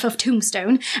Sheriff of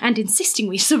Tombstone and insisting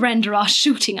we surrender our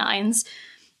shooting irons.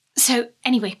 So,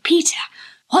 anyway, Peter,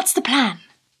 what's the plan?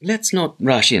 Let's not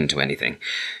rush into anything.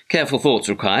 Careful thought's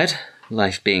required.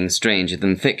 Life being stranger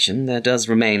than fiction, there does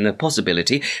remain the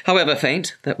possibility, however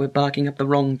faint, that we're barking up the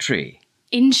wrong tree.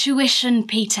 Intuition,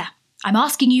 Peter. I'm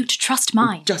asking you to trust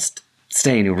mine. Just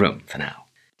stay in your room for now.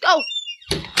 Oh!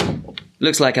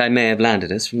 Looks like I may have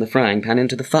landed us from the frying pan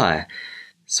into the fire.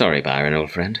 Sorry, Byron,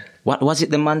 old friend. What was it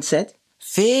the man said?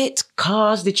 Fate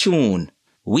calls the tune.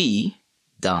 We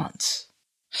dance.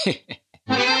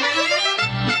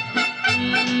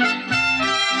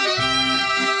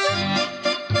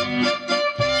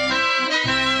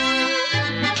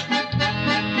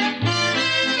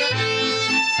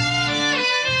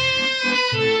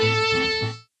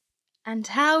 And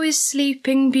how is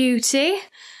Sleeping Beauty?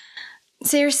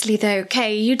 Seriously though,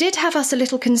 Kay, you did have us a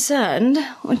little concerned.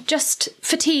 Just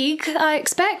fatigue, I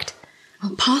expect?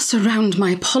 I'll pass around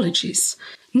my apologies.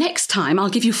 Next time I'll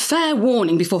give you fair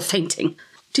warning before fainting.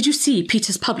 Did you see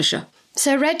Peter's publisher?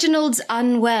 Sir Reginald's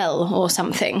unwell or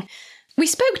something. We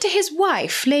spoke to his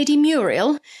wife, Lady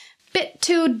Muriel. Bit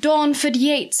too Dawnford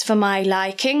Yates for my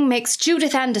liking. Makes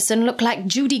Judith Anderson look like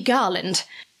Judy Garland.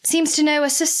 Seems to know a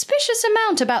suspicious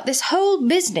amount about this whole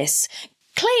business.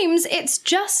 Claims it's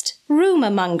just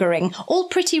rumour-mongering. All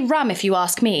pretty rum, if you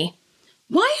ask me.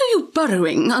 Why are you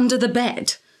burrowing under the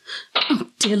bed? Oh,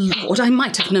 dear Lord, I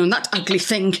might have known that ugly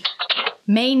thing.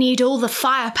 May need all the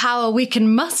firepower we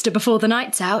can muster before the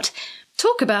night's out.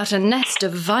 Talk about a nest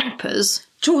of vipers.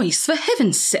 Joyce, for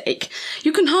heaven's sake,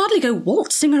 you can hardly go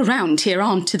waltzing around here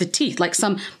armed to the teeth like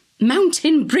some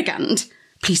mountain brigand.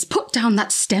 Please put down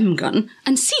that stem gun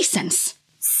and see sense.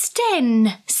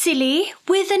 Sten, silly,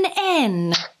 with an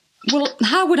N. Well,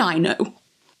 how would I know?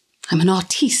 I'm an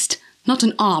artiste, not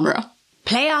an armourer.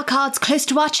 Play our cards close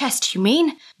to our chest, you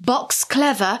mean? Box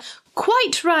clever.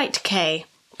 Quite right, Kay.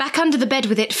 Back under the bed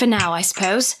with it for now, I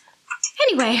suppose.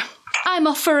 Anyway, I'm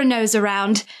off for a nose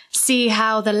around. See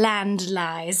how the land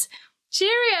lies.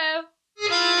 Cheerio!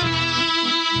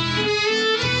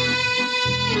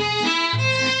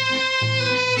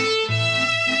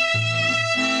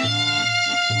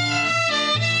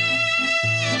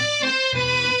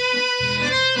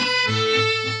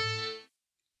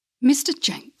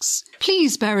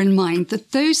 bear in mind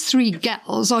that those 3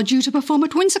 gals are due to perform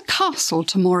at Windsor Castle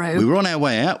tomorrow. We were on our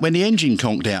way out when the engine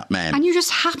conked out, ma'am. And you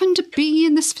just happened to be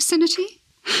in this vicinity?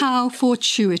 How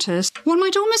fortuitous. One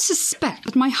might almost suspect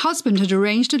that my husband had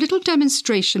arranged a little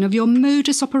demonstration of your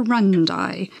modus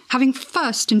operandi, having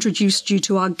first introduced you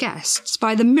to our guests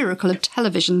by the miracle of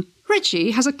television.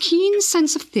 Reggie has a keen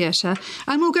sense of theatre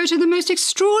and will go to the most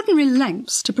extraordinary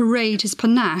lengths to parade his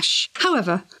panache.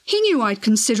 However, he knew I'd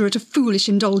consider it a foolish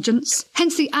indulgence,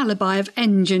 hence the alibi of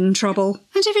engine trouble.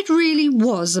 And if it really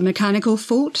was a mechanical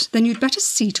fault, then you'd better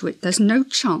see to it there's no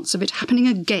chance of it happening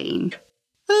again.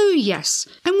 Oh, yes,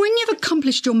 and when you've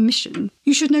accomplished your mission,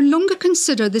 you should no longer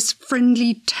consider this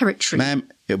friendly territory. Ma'am,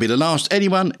 it'll be the last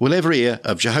anyone will ever hear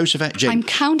of Jehoshaphat Jenks. I'm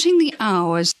counting the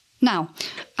hours. Now,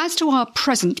 as to our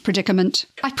present predicament,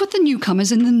 I put the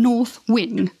newcomers in the north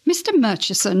wing. Mr.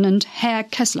 Murchison and Herr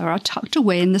Kessler are tucked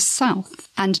away in the south,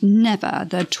 and never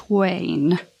the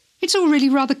twain. It's all really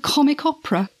rather comic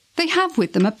opera. They have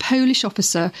with them a Polish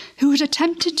officer who had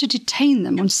attempted to detain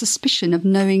them on suspicion of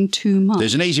knowing too much.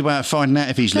 There's an easy way of finding out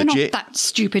if he's They're legit. not that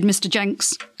stupid, Mr.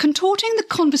 Jenks. Contorting the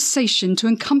conversation to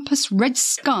encompass red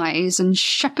skies and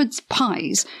shepherd's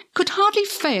pies could hardly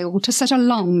fail to set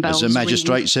alarm bells As the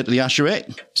magistrate said to the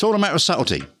usherette, it's all a matter of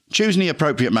subtlety. Choosing the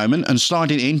appropriate moment and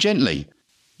sliding it in gently.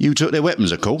 You took their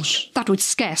weapons, of course. That would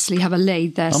scarcely have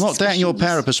allayed their I'm not doubting your suspicions.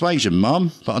 power of persuasion,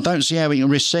 Mum, but I don't see how we can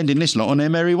risk sending this lot on their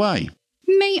merry way.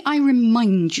 May I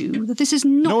remind you that this is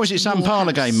not... Nor is it some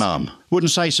parlour game, Mum.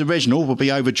 Wouldn't say Sir Reginald would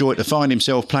be overjoyed to find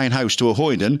himself playing host to a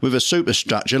hoyden with a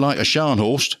superstructure like a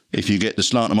Scharnhorst, if you get the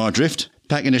slant of my drift,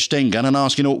 packing a Sten gun and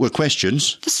asking awkward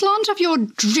questions. The slant of your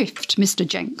drift, Mr.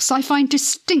 Jenks, I find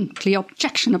distinctly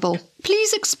objectionable.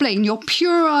 Please explain your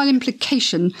puerile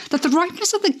implication that the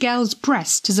ripeness of the girl's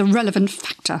breast is a relevant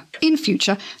factor. In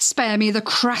future, spare me the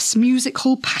crass music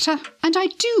hall patter. And I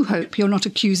do hope you're not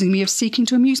accusing me of seeking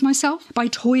to amuse myself by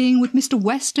toying with Mr.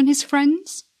 West and his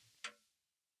friends.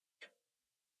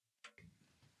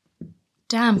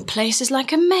 Damn place is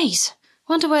like a maze.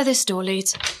 Wonder where this door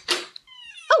leads.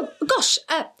 Oh, gosh,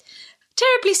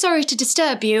 terribly sorry to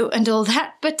disturb you and all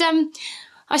that, but,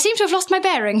 I seem to have lost my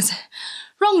bearings.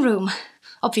 Wrong room,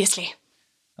 obviously.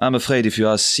 I'm afraid if you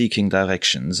are seeking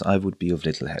directions, I would be of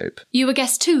little help. You a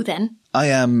guest too, then? I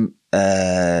am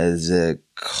the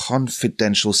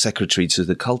confidential secretary to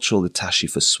the cultural attaché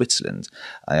for Switzerland.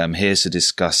 I am here to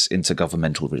discuss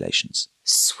intergovernmental relations.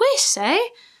 Swiss, eh?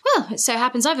 Well, it so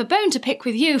happens I've a bone to pick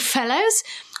with you, fellows.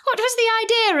 What was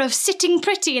the idea of sitting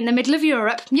pretty in the middle of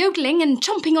Europe, yodeling and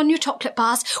chomping on your chocolate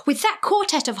bars, with that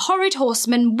quartet of horrid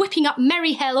horsemen whipping up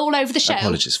merry hell all over the show?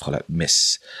 Apologies, Fräulein,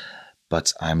 miss,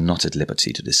 but I'm not at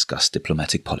liberty to discuss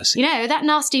diplomatic policy. You know, that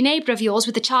nasty neighbour of yours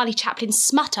with the Charlie Chaplin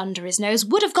smut under his nose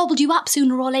would have gobbled you up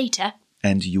sooner or later.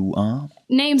 And you are?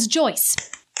 Name's Joyce.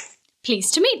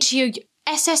 Pleased to meet you.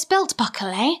 SS belt buckle,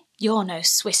 eh? You're no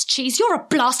Swiss cheese, you're a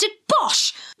blasted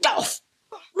Bosch! Off!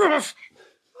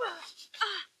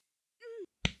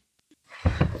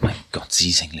 My God,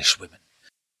 these English women.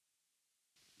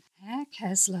 Herr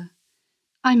Kessler,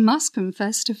 I must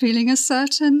confess to feeling a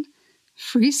certain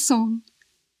frisson,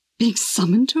 being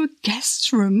summoned to a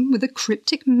guest's room with a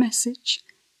cryptic message.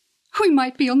 We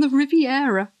might be on the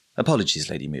Riviera. Apologies,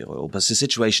 Lady Muriel, but the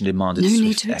situation demanded No swift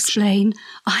need to action. explain.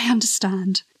 I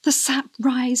understand. The sap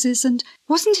rises, and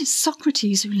wasn't it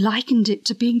Socrates who likened it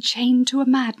to being chained to a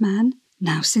madman?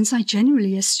 Now, since I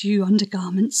generally eschew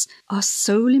undergarments, our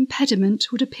sole impediment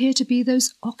would appear to be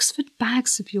those Oxford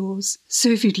bags of yours. So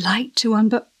if you'd like to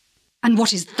And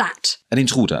what is that? An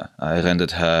intruder. I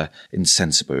rendered her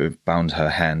insensible, bound her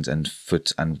hand and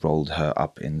foot and rolled her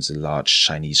up in the large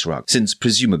Chinese rug, since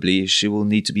presumably she will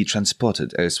need to be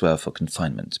transported elsewhere for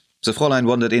confinement. The Fräulein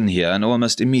wandered in here and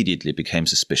almost immediately became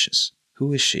suspicious.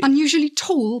 Who is she? Unusually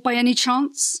tall, by any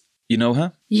chance? You know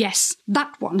her? Yes,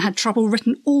 that one had trouble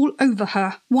written all over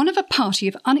her. One of a party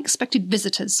of unexpected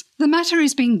visitors. The matter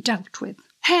is being dealt with.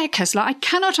 Herr Kessler, I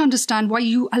cannot understand why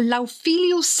you allow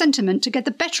filial sentiment to get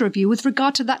the better of you with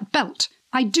regard to that belt.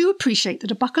 I do appreciate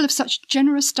that a buckle of such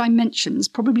generous dimensions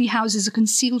probably houses a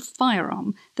concealed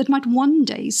firearm that might one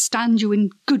day stand you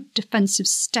in good defensive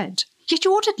stead. Yet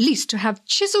you ought at least to have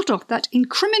chiselled off that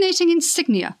incriminating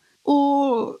insignia.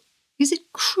 Or is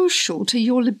it crucial to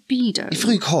your libido? If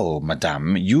you recall,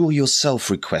 madame, you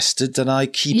yourself requested that I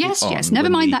keep it on. Yes, never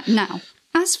when mind that now.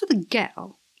 As for the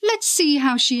girl, let's see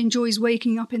how she enjoys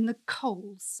waking up in the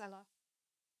coal cellar.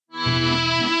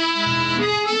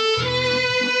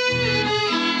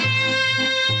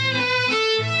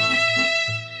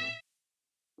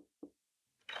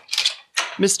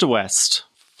 Mr. West,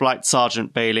 Flight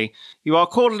Sergeant Bailey, you are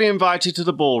cordially invited to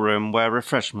the ballroom where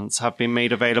refreshments have been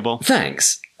made available.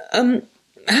 Thanks.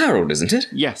 Harold, isn't it?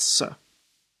 Yes, sir.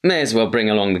 May as well bring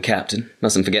along the captain.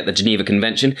 Mustn't forget the Geneva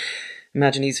Convention.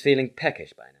 Imagine he's feeling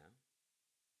peckish by now.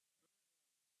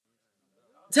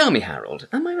 Tell me, Harold,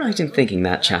 am I right in thinking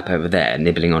that chap over there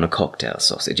nibbling on a cocktail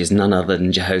sausage is none other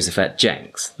than Jehoshaphat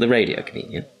Jenks, the radio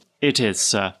comedian? It is,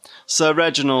 sir. Sir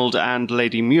Reginald and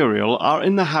Lady Muriel are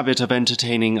in the habit of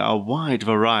entertaining a wide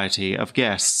variety of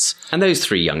guests. And those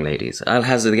three young ladies, I'll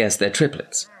hazard a guess they're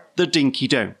triplets. The Dinky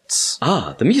Don'ts.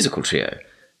 Ah, the musical trio.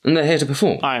 And they're here to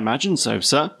perform? I imagine so,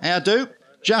 sir. How do?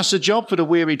 Just a job for the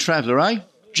weary traveller, eh?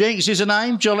 Jenks is a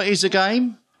name, Jollity's a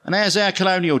game. And how's our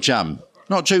colonial chum?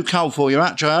 Not too cold for you,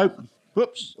 Hutch, I hope.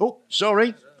 Whoops. Oh,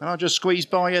 sorry. I just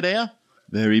squeezed by you there.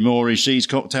 Very Moorish these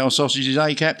cocktail sausages,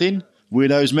 eh, Captain?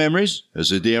 Widow's memories, as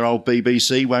the dear old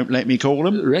BBC won't let me call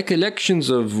them. Recollections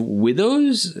of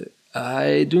widows?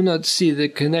 I do not see the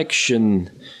connection.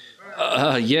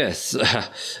 Yes,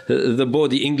 the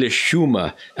bawdy English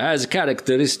humour, as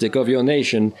characteristic of your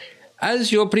nation,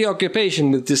 as your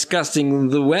preoccupation with discussing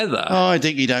the weather. Oh, I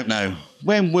think you don't know.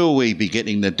 When will we be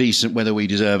getting the decent weather we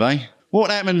deserve, eh? What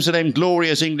happens to them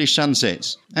glorious English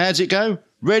sunsets? How's it go?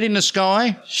 Red in the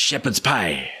sky? Shepherd's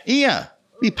pie. Here.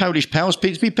 Me Polish pals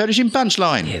picked me perishing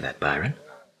punchline. Hear that, Byron?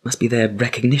 Must be their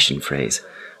recognition phrase.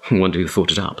 Wonder who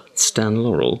thought it up. Stan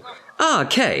Laurel. Ah,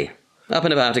 Kay. Up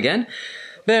and about again.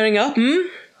 Bearing up,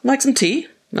 Like some tea?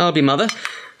 I'll be mother.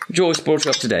 Joyce brought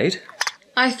you up to date.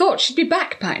 I thought she'd be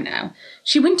back by now.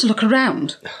 She went to look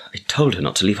around. I told her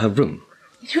not to leave her room.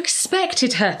 You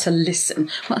expected her to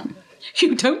listen. Well,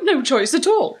 you don't know Joyce at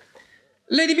all.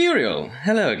 Lady Muriel,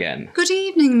 hello again. Good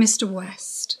evening, Mr.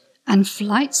 West. And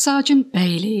Flight Sergeant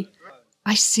Bailey.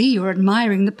 I see you're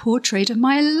admiring the portrait of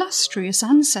my illustrious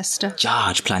ancestor.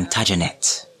 George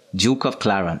Plantagenet, Duke of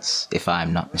Clarence, if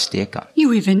I'm not mistaken.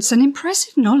 You evince an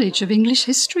impressive knowledge of English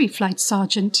history, Flight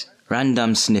Sergeant.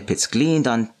 Random snippets gleaned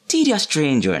on tedious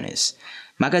train journeys.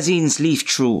 Magazines leafed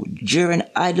through during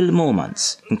idle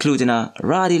moments, including a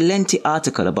rather lengthy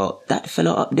article about that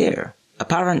fellow up there.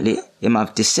 Apparently, him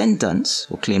have descendants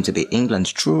who claim to be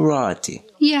England's true royalty.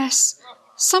 Yes,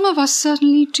 some of us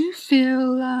certainly do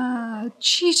feel,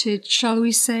 cheated, shall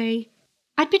we say.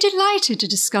 I'd be delighted to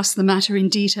discuss the matter in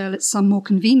detail at some more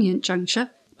convenient juncture,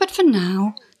 but for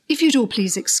now, if you'd all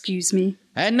please excuse me.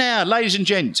 And now, ladies and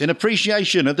gents, in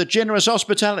appreciation of the generous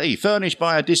hospitality furnished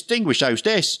by a distinguished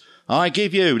hostess, I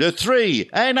give you the three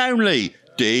and only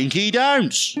Dinky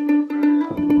Don'ts.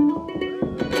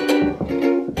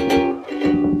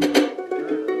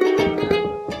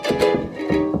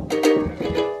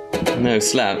 No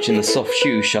slouch in the soft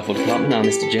shoe shuffle department now,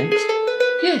 Mr. Jenks.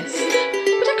 Yes,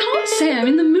 but I can't say I'm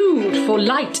in the mood for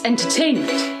light entertainment.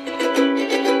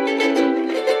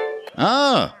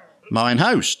 Ah, mine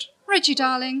host. Reggie,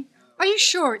 darling, are you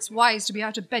sure it's wise to be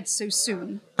out of bed so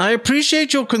soon? I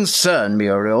appreciate your concern,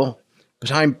 Muriel,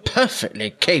 but I'm perfectly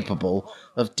capable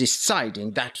of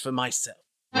deciding that for myself.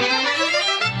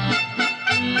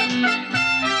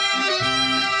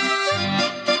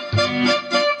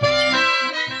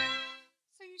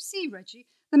 See, Reggie,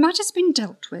 the matter's been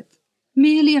dealt with.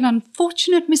 Merely an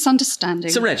unfortunate misunderstanding.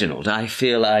 Sir Reginald, I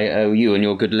feel I owe you and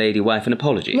your good lady wife an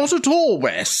apology. Not at all,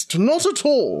 West, not at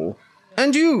all.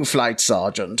 And you, Flight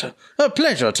Sergeant, a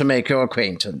pleasure to make your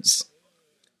acquaintance.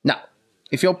 Now,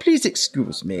 if you'll please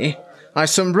excuse me, I've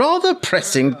some rather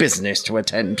pressing business to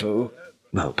attend to.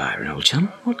 Well, Byron, old chum,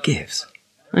 what gives?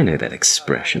 I know that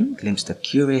expression. Glimpsed a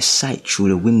curious sight through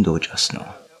the window just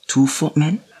now. 2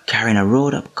 footmen carrying a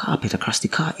rolled-up carpet across the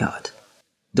courtyard.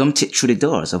 Dumped it through the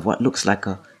doors of what looks like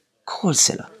a coal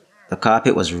cellar. The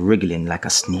carpet was wriggling like a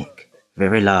snake.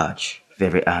 Very large,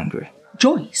 very angry.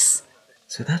 Joyce?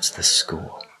 So that's the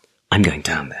score. I'm going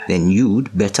down there. Then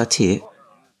you'd better take...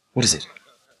 What is it?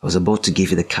 I was about to give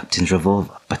you the captain's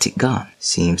revolver, but it gone.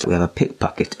 Seems we have a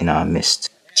pickpocket in our midst.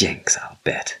 Jenks, I'll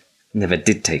bet. Never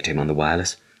did take to him on the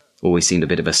wireless. Always seemed a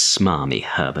bit of a smarmy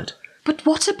Herbert. But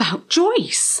what about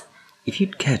Joyce? If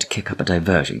you'd care to kick up a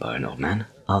diversion, Byron, old man,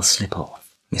 I'll slip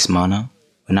off. Miss Marner,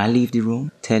 when I leave the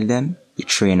room, tell them you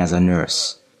train as a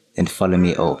nurse, then follow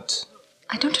me out.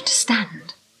 I don't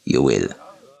understand. You will.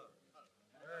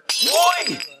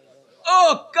 Boy!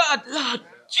 Oh, God, Lord,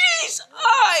 jeez,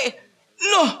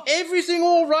 no! Everything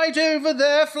all right over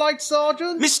there, Flight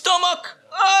Sergeant? Me stomach,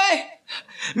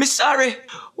 me sorry,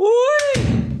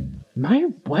 My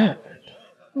word.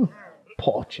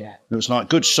 Poor chap. Looks like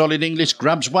good solid English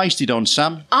grubs wasted on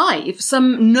some. I've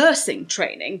some nursing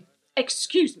training.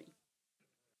 Excuse me.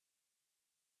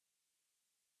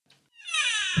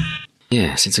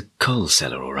 Yes, it's a coal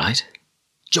cellar, all right.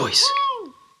 Joyce!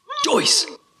 Joyce!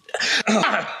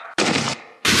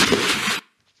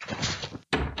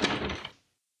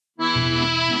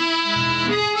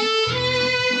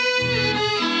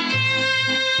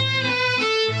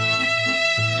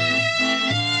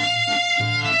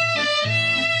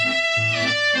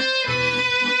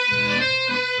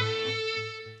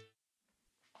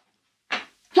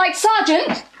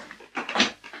 Sergeant!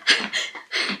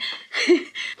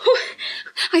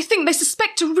 I think they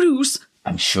suspect a ruse.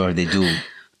 I'm sure they do.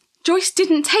 Joyce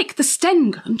didn't take the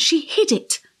Sten gun, she hid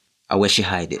it. Where she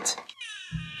hide it?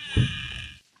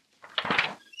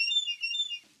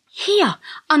 Here,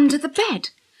 under the bed.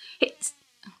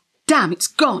 Damn, it's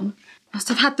gone. Must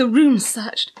have had the room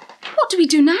searched. What do we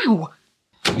do now?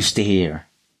 You stay here.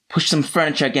 Push some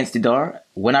furniture against the door.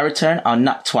 When I return, I'll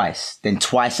knock twice, then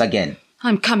twice again.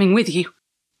 I'm coming with you.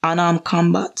 Unarmed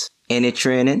combat? Any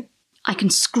training? I can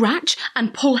scratch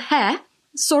and pull hair.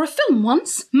 Saw a film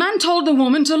once. Man told the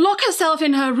woman to lock herself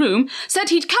in her room, said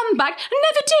he'd come back, and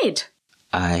never did.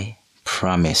 I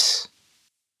promise.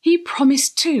 He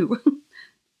promised too.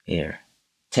 Here,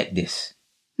 take this.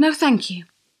 No, thank you.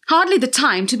 Hardly the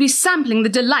time to be sampling the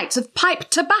delights of pipe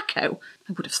tobacco,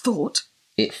 I would have thought.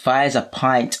 It fires a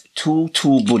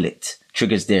 .22 bullet.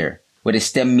 Triggers there, where the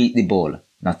stem meet the ball.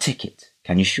 Now take it.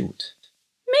 Can you shoot?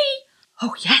 Me?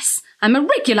 Oh, yes. I'm a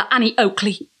regular Annie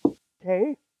Oakley.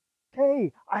 Kay,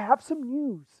 I have some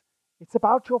news. It's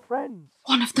about your friends.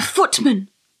 One of the footmen.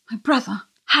 My brother,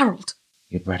 Harold.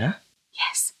 Your brother?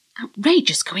 Yes.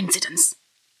 Outrageous coincidence.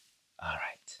 All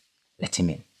right. Let him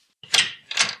in.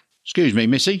 Excuse me,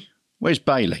 Missy. Where's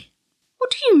Bailey?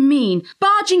 What do you mean?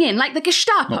 Barging in like the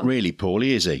Gestapo? Not really,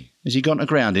 Paulie, is he? Has he gone to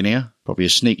ground in here? Probably a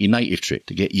sneaky native trick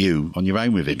to get you on your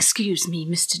own with him. Excuse me,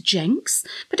 Mr. Jenks,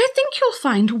 but I think you'll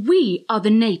find we are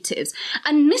the natives,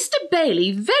 and Mr.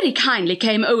 Bailey very kindly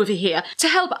came over here to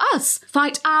help us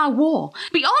fight our war.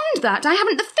 Beyond that, I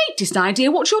haven't the faintest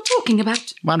idea what you're talking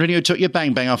about. Wondering who took your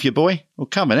bang-bang off your boy? Well,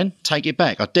 come on then. Take it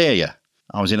back. I dare you.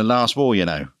 I was in the last war, you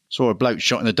know. Saw a bloke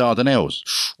shot in the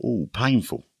Dardanelles. Oh,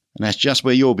 painful. And that's just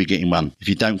where you'll be getting one if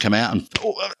you don't come out and...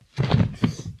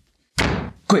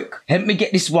 Quick, help me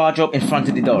get this wardrobe in front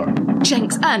of the door.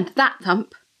 Jenks earned that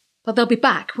thump. But they'll be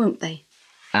back, won't they?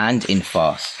 And in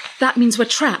fast. That means we're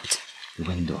trapped. The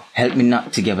window. Help me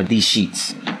knock together these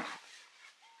sheets.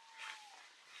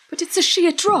 But it's a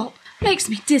sheer drop. Makes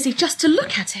me dizzy just to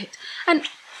look at it. And,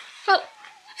 well,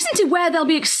 isn't it where they'll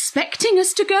be expecting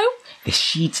us to go? The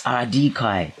sheets are a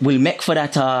decoy. We'll make for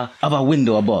that other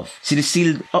window above. See the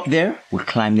seal up there? We'll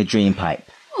climb the drain pipe.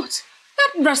 What?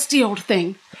 That rusty old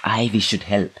thing. The ivy should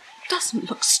help. Doesn't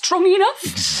look strong enough.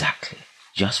 Exactly.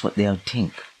 Just what they'll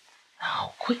think.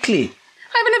 Now, quickly.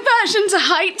 I have an aversion to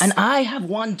heights. And I have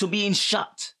one to being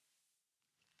shot.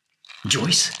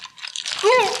 Joyce?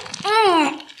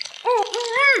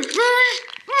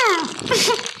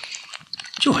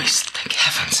 Joyce, thank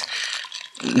heavens.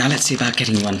 Now let's see about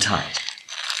getting you untied.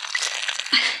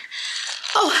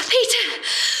 Oh, Peter!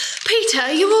 Peter,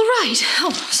 are you all right?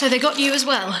 Oh, so they got you as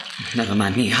well. Never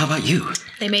mind me. How about you?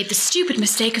 They made the stupid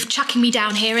mistake of chucking me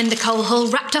down here in the coal hole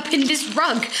wrapped up in this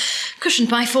rug. Cushioned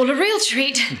my fall a real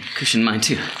treat. Cushioned mine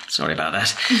too. Sorry about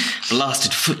that.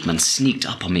 Blasted footman sneaked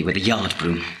up on me with a yard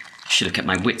broom. Should have kept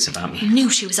my wits about me. Knew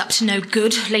she was up to no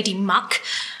good, Lady Muck.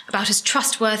 About as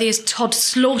trustworthy as Todd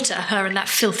Slaughter, her and that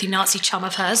filthy Nazi chum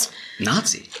of hers.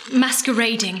 Nazi?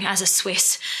 Masquerading as a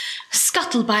Swiss.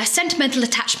 Scuttled by a sentimental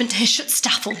attachment to his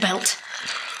Schutzstaffel belt.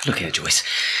 Look here, Joyce.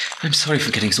 I'm sorry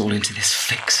for getting us all into this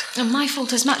fix. Oh, my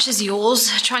fault as much as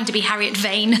yours, trying to be Harriet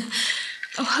Vane.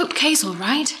 Oh, hope Kay's all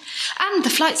right. And the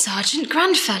flight sergeant,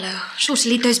 grand fellow. Sure to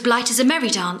lead those blighters a merry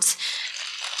dance.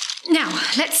 Now,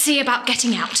 let's see about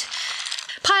getting out.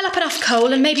 Pile up enough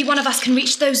coal and maybe one of us can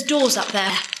reach those doors up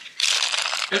there.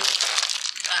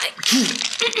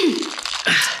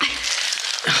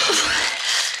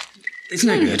 It's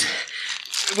no good.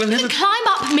 We'll never... Climb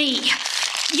up me.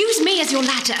 Use me as your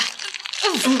ladder.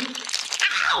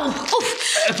 Ow!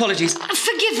 Oof. Apologies.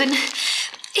 Forgiven.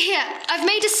 Here, I've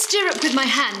made a stirrup with my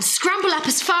hands. Scramble up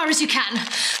as far as you can.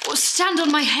 Or stand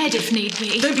on my head if need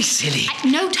be. Don't be silly.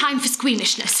 No time for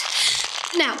squeamishness.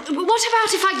 Now, what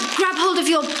about if I grab hold of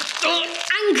your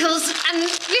ankles and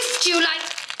lift you like...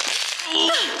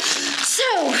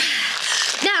 So,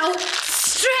 now,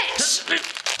 stretch.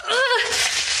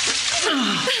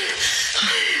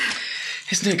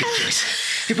 It's no good,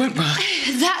 Joyce. It won't work.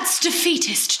 That's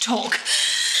defeatist talk.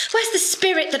 Where's the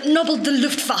spirit that nobbled the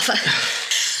Luftwaffe?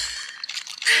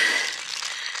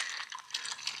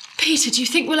 Peter, do you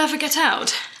think we'll ever get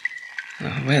out?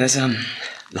 Where there's,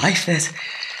 life, there's...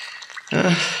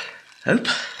 hope.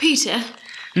 Peter?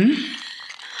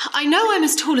 I know I'm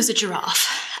as tall as a giraffe,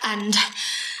 and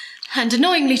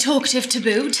annoyingly talkative to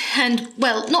boot, and,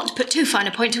 well, not to put too fine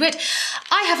a point to it,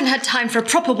 I haven't had time for a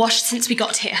proper wash since we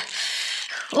got here.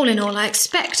 All in all, I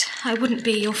expect I wouldn't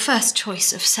be your first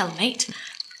choice of cellmate.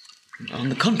 On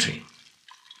the contrary.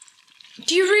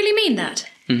 Do you really mean that?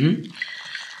 Mm-hmm.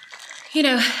 You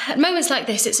know, at moments like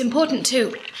this, it's important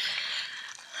to...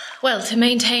 Well, to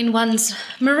maintain one's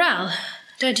morale.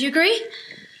 Don't you agree?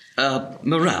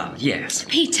 Morale, yes.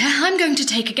 Peter, I'm going to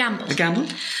take a gamble. A gamble?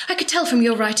 I could tell from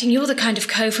your writing you're the kind of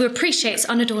cove who appreciates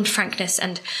unadorned frankness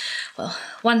and, well,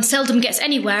 one seldom gets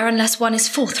anywhere unless one is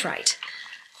forthright.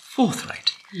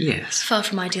 Forthright? Yes. Far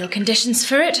from ideal conditions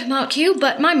for it, mark you,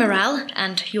 but my morale,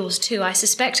 and yours too, I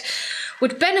suspect,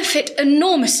 would benefit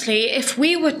enormously if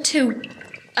we were to,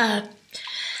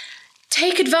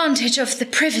 take advantage of the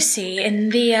privacy in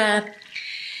the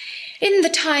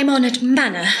time-honoured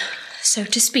manner, so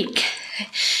to speak,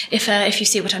 if you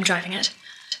see what I'm driving at.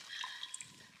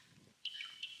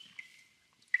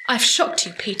 I've shocked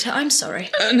you, Peter, I'm sorry.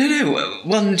 No,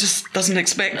 one just doesn't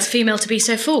expect... A female to be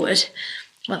so forward.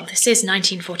 Well, this is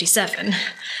 1947.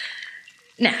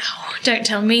 Now, don't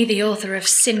tell me the author of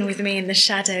Sin With Me in the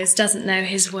Shadows doesn't know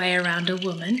his way around a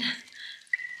woman.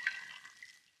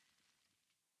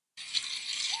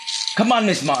 Come on,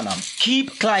 Miss Marnham.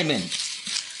 Keep climbing.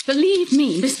 Believe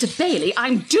me, Mr. Bailey,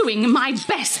 I'm doing my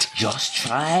best. Just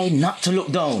try not to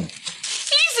look down.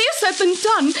 Easier said than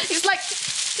done. It's like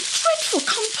dreadful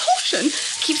compulsion.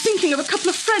 I keep thinking of a couple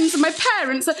of friends of my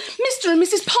parents, Mr. and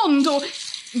Mrs. Pond, or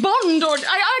Bond, or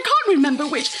I can't remember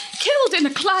which, killed in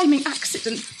a climbing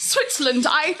accident. Switzerland,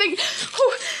 I think.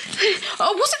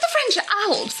 Oh, was it the French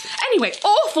Alps? Anyway,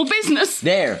 awful business.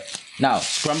 There. Now,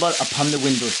 scramble upon the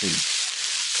window sill.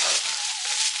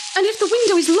 And if the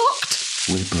window is locked?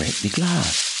 We'll break the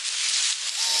glass.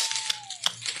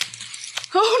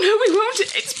 Oh, no, we won't.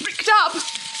 It's bricked up.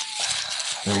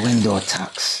 The window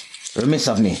attacks. Remiss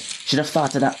of me. Should have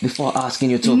thought of that before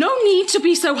asking you to... No need to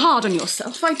be so hard on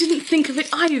yourself. I didn't think of it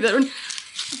either. And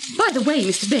by the way,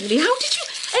 Mr. Bailey, how did you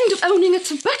end up owning a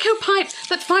tobacco pipe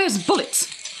that fires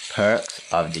bullets? Perks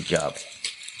of the job.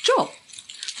 Job?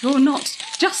 You're not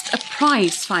just a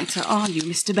prize fighter, are you,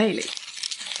 Mr. Bailey?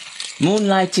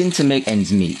 Moonlighting to make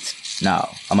ends meet.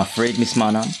 Now, I'm afraid, Miss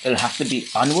Marnham, it'll have to be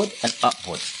onward and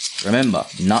upward. Remember,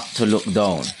 not to look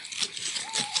down.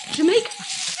 Jamaica?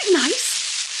 Is it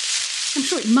nice? I'm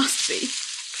sure it must be.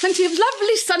 Plenty of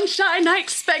lovely sunshine, I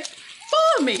expect.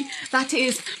 Balmy, that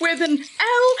is, with an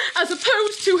L as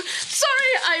opposed to...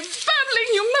 Sorry, I'm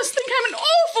babbling. You must think I'm an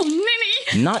awful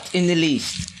ninny. Not in the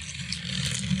least.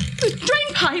 The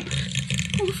drain pipe.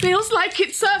 Oh, feels like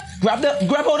it's Grab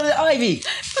hold of the ivy.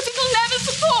 But it'll never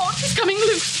support. It's coming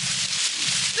loose.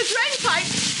 The drain pipe.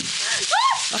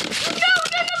 Ah! No,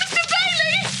 Mr.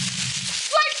 Bailey!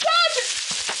 Flight Sergeant!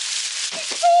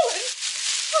 He's fallen!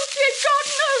 Oh, dear God,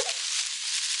 no!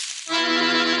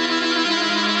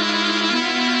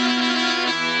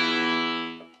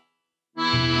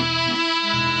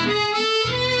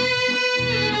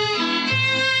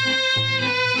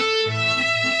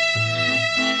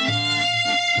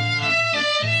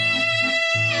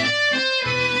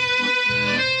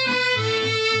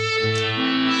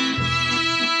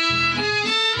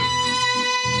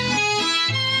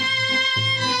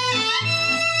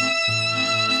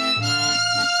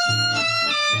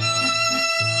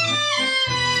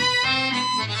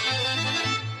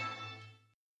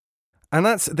 And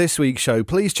that's this week's show.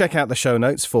 Please check out the show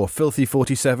notes for Filthy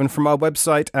 47 from our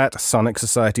website at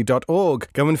sonicsociety.org.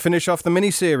 Go and finish off the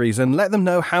mini-series and let them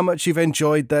know how much you've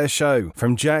enjoyed their show.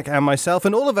 From Jack and myself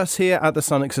and all of us here at the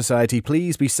Sonic Society,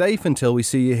 please be safe until we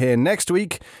see you here next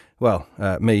week. Well,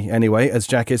 me anyway, as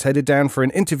Jack is headed down for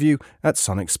an interview at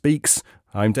Sonic Speaks.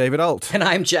 I'm David Alt. And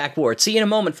I'm Jack Ward. See you in a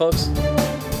moment, folks.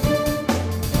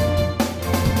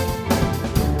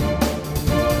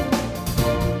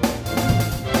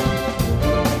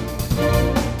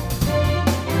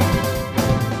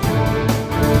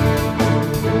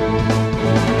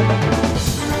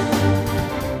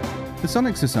 The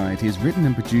Sonic Society is written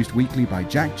and produced weekly by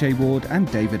Jack J. Ward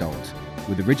and David Alt,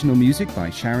 with original music by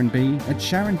Sharon B. at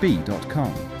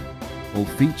sharonb.com. All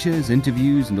features,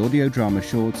 interviews and audio drama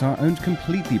shorts are owned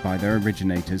completely by their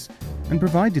originators and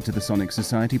provided to the Sonic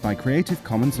Society by Creative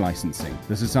Commons licensing.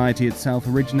 The Society itself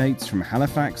originates from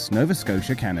Halifax, Nova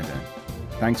Scotia, Canada.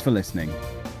 Thanks for listening.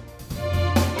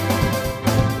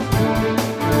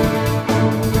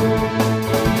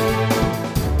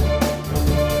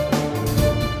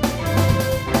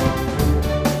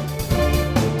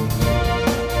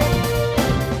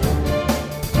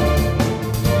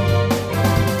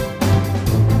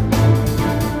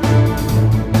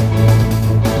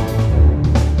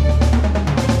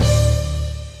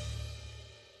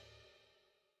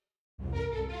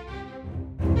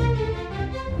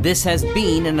 This has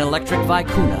been an Electric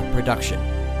Vicuna production.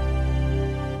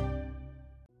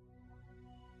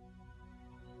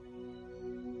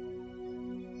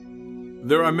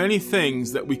 There are many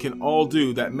things that we can all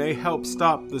do that may help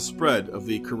stop the spread of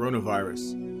the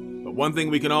coronavirus. But one thing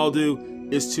we can all do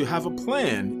is to have a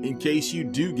plan in case you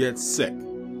do get sick.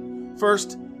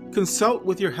 First, consult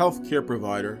with your healthcare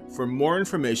provider for more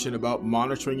information about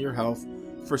monitoring your health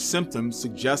for symptoms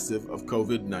suggestive of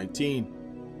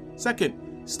COVID-19.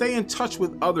 Second, stay in touch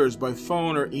with others by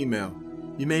phone or email.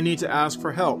 You may need to ask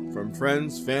for help from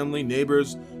friends, family,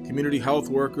 neighbors, community health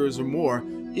workers, or more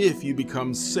if you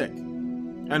become sick.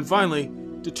 And finally,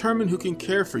 determine who can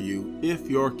care for you if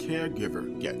your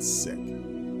caregiver gets sick.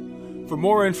 For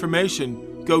more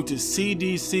information, go to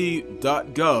cdc.gov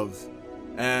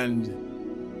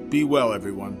and be well,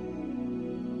 everyone.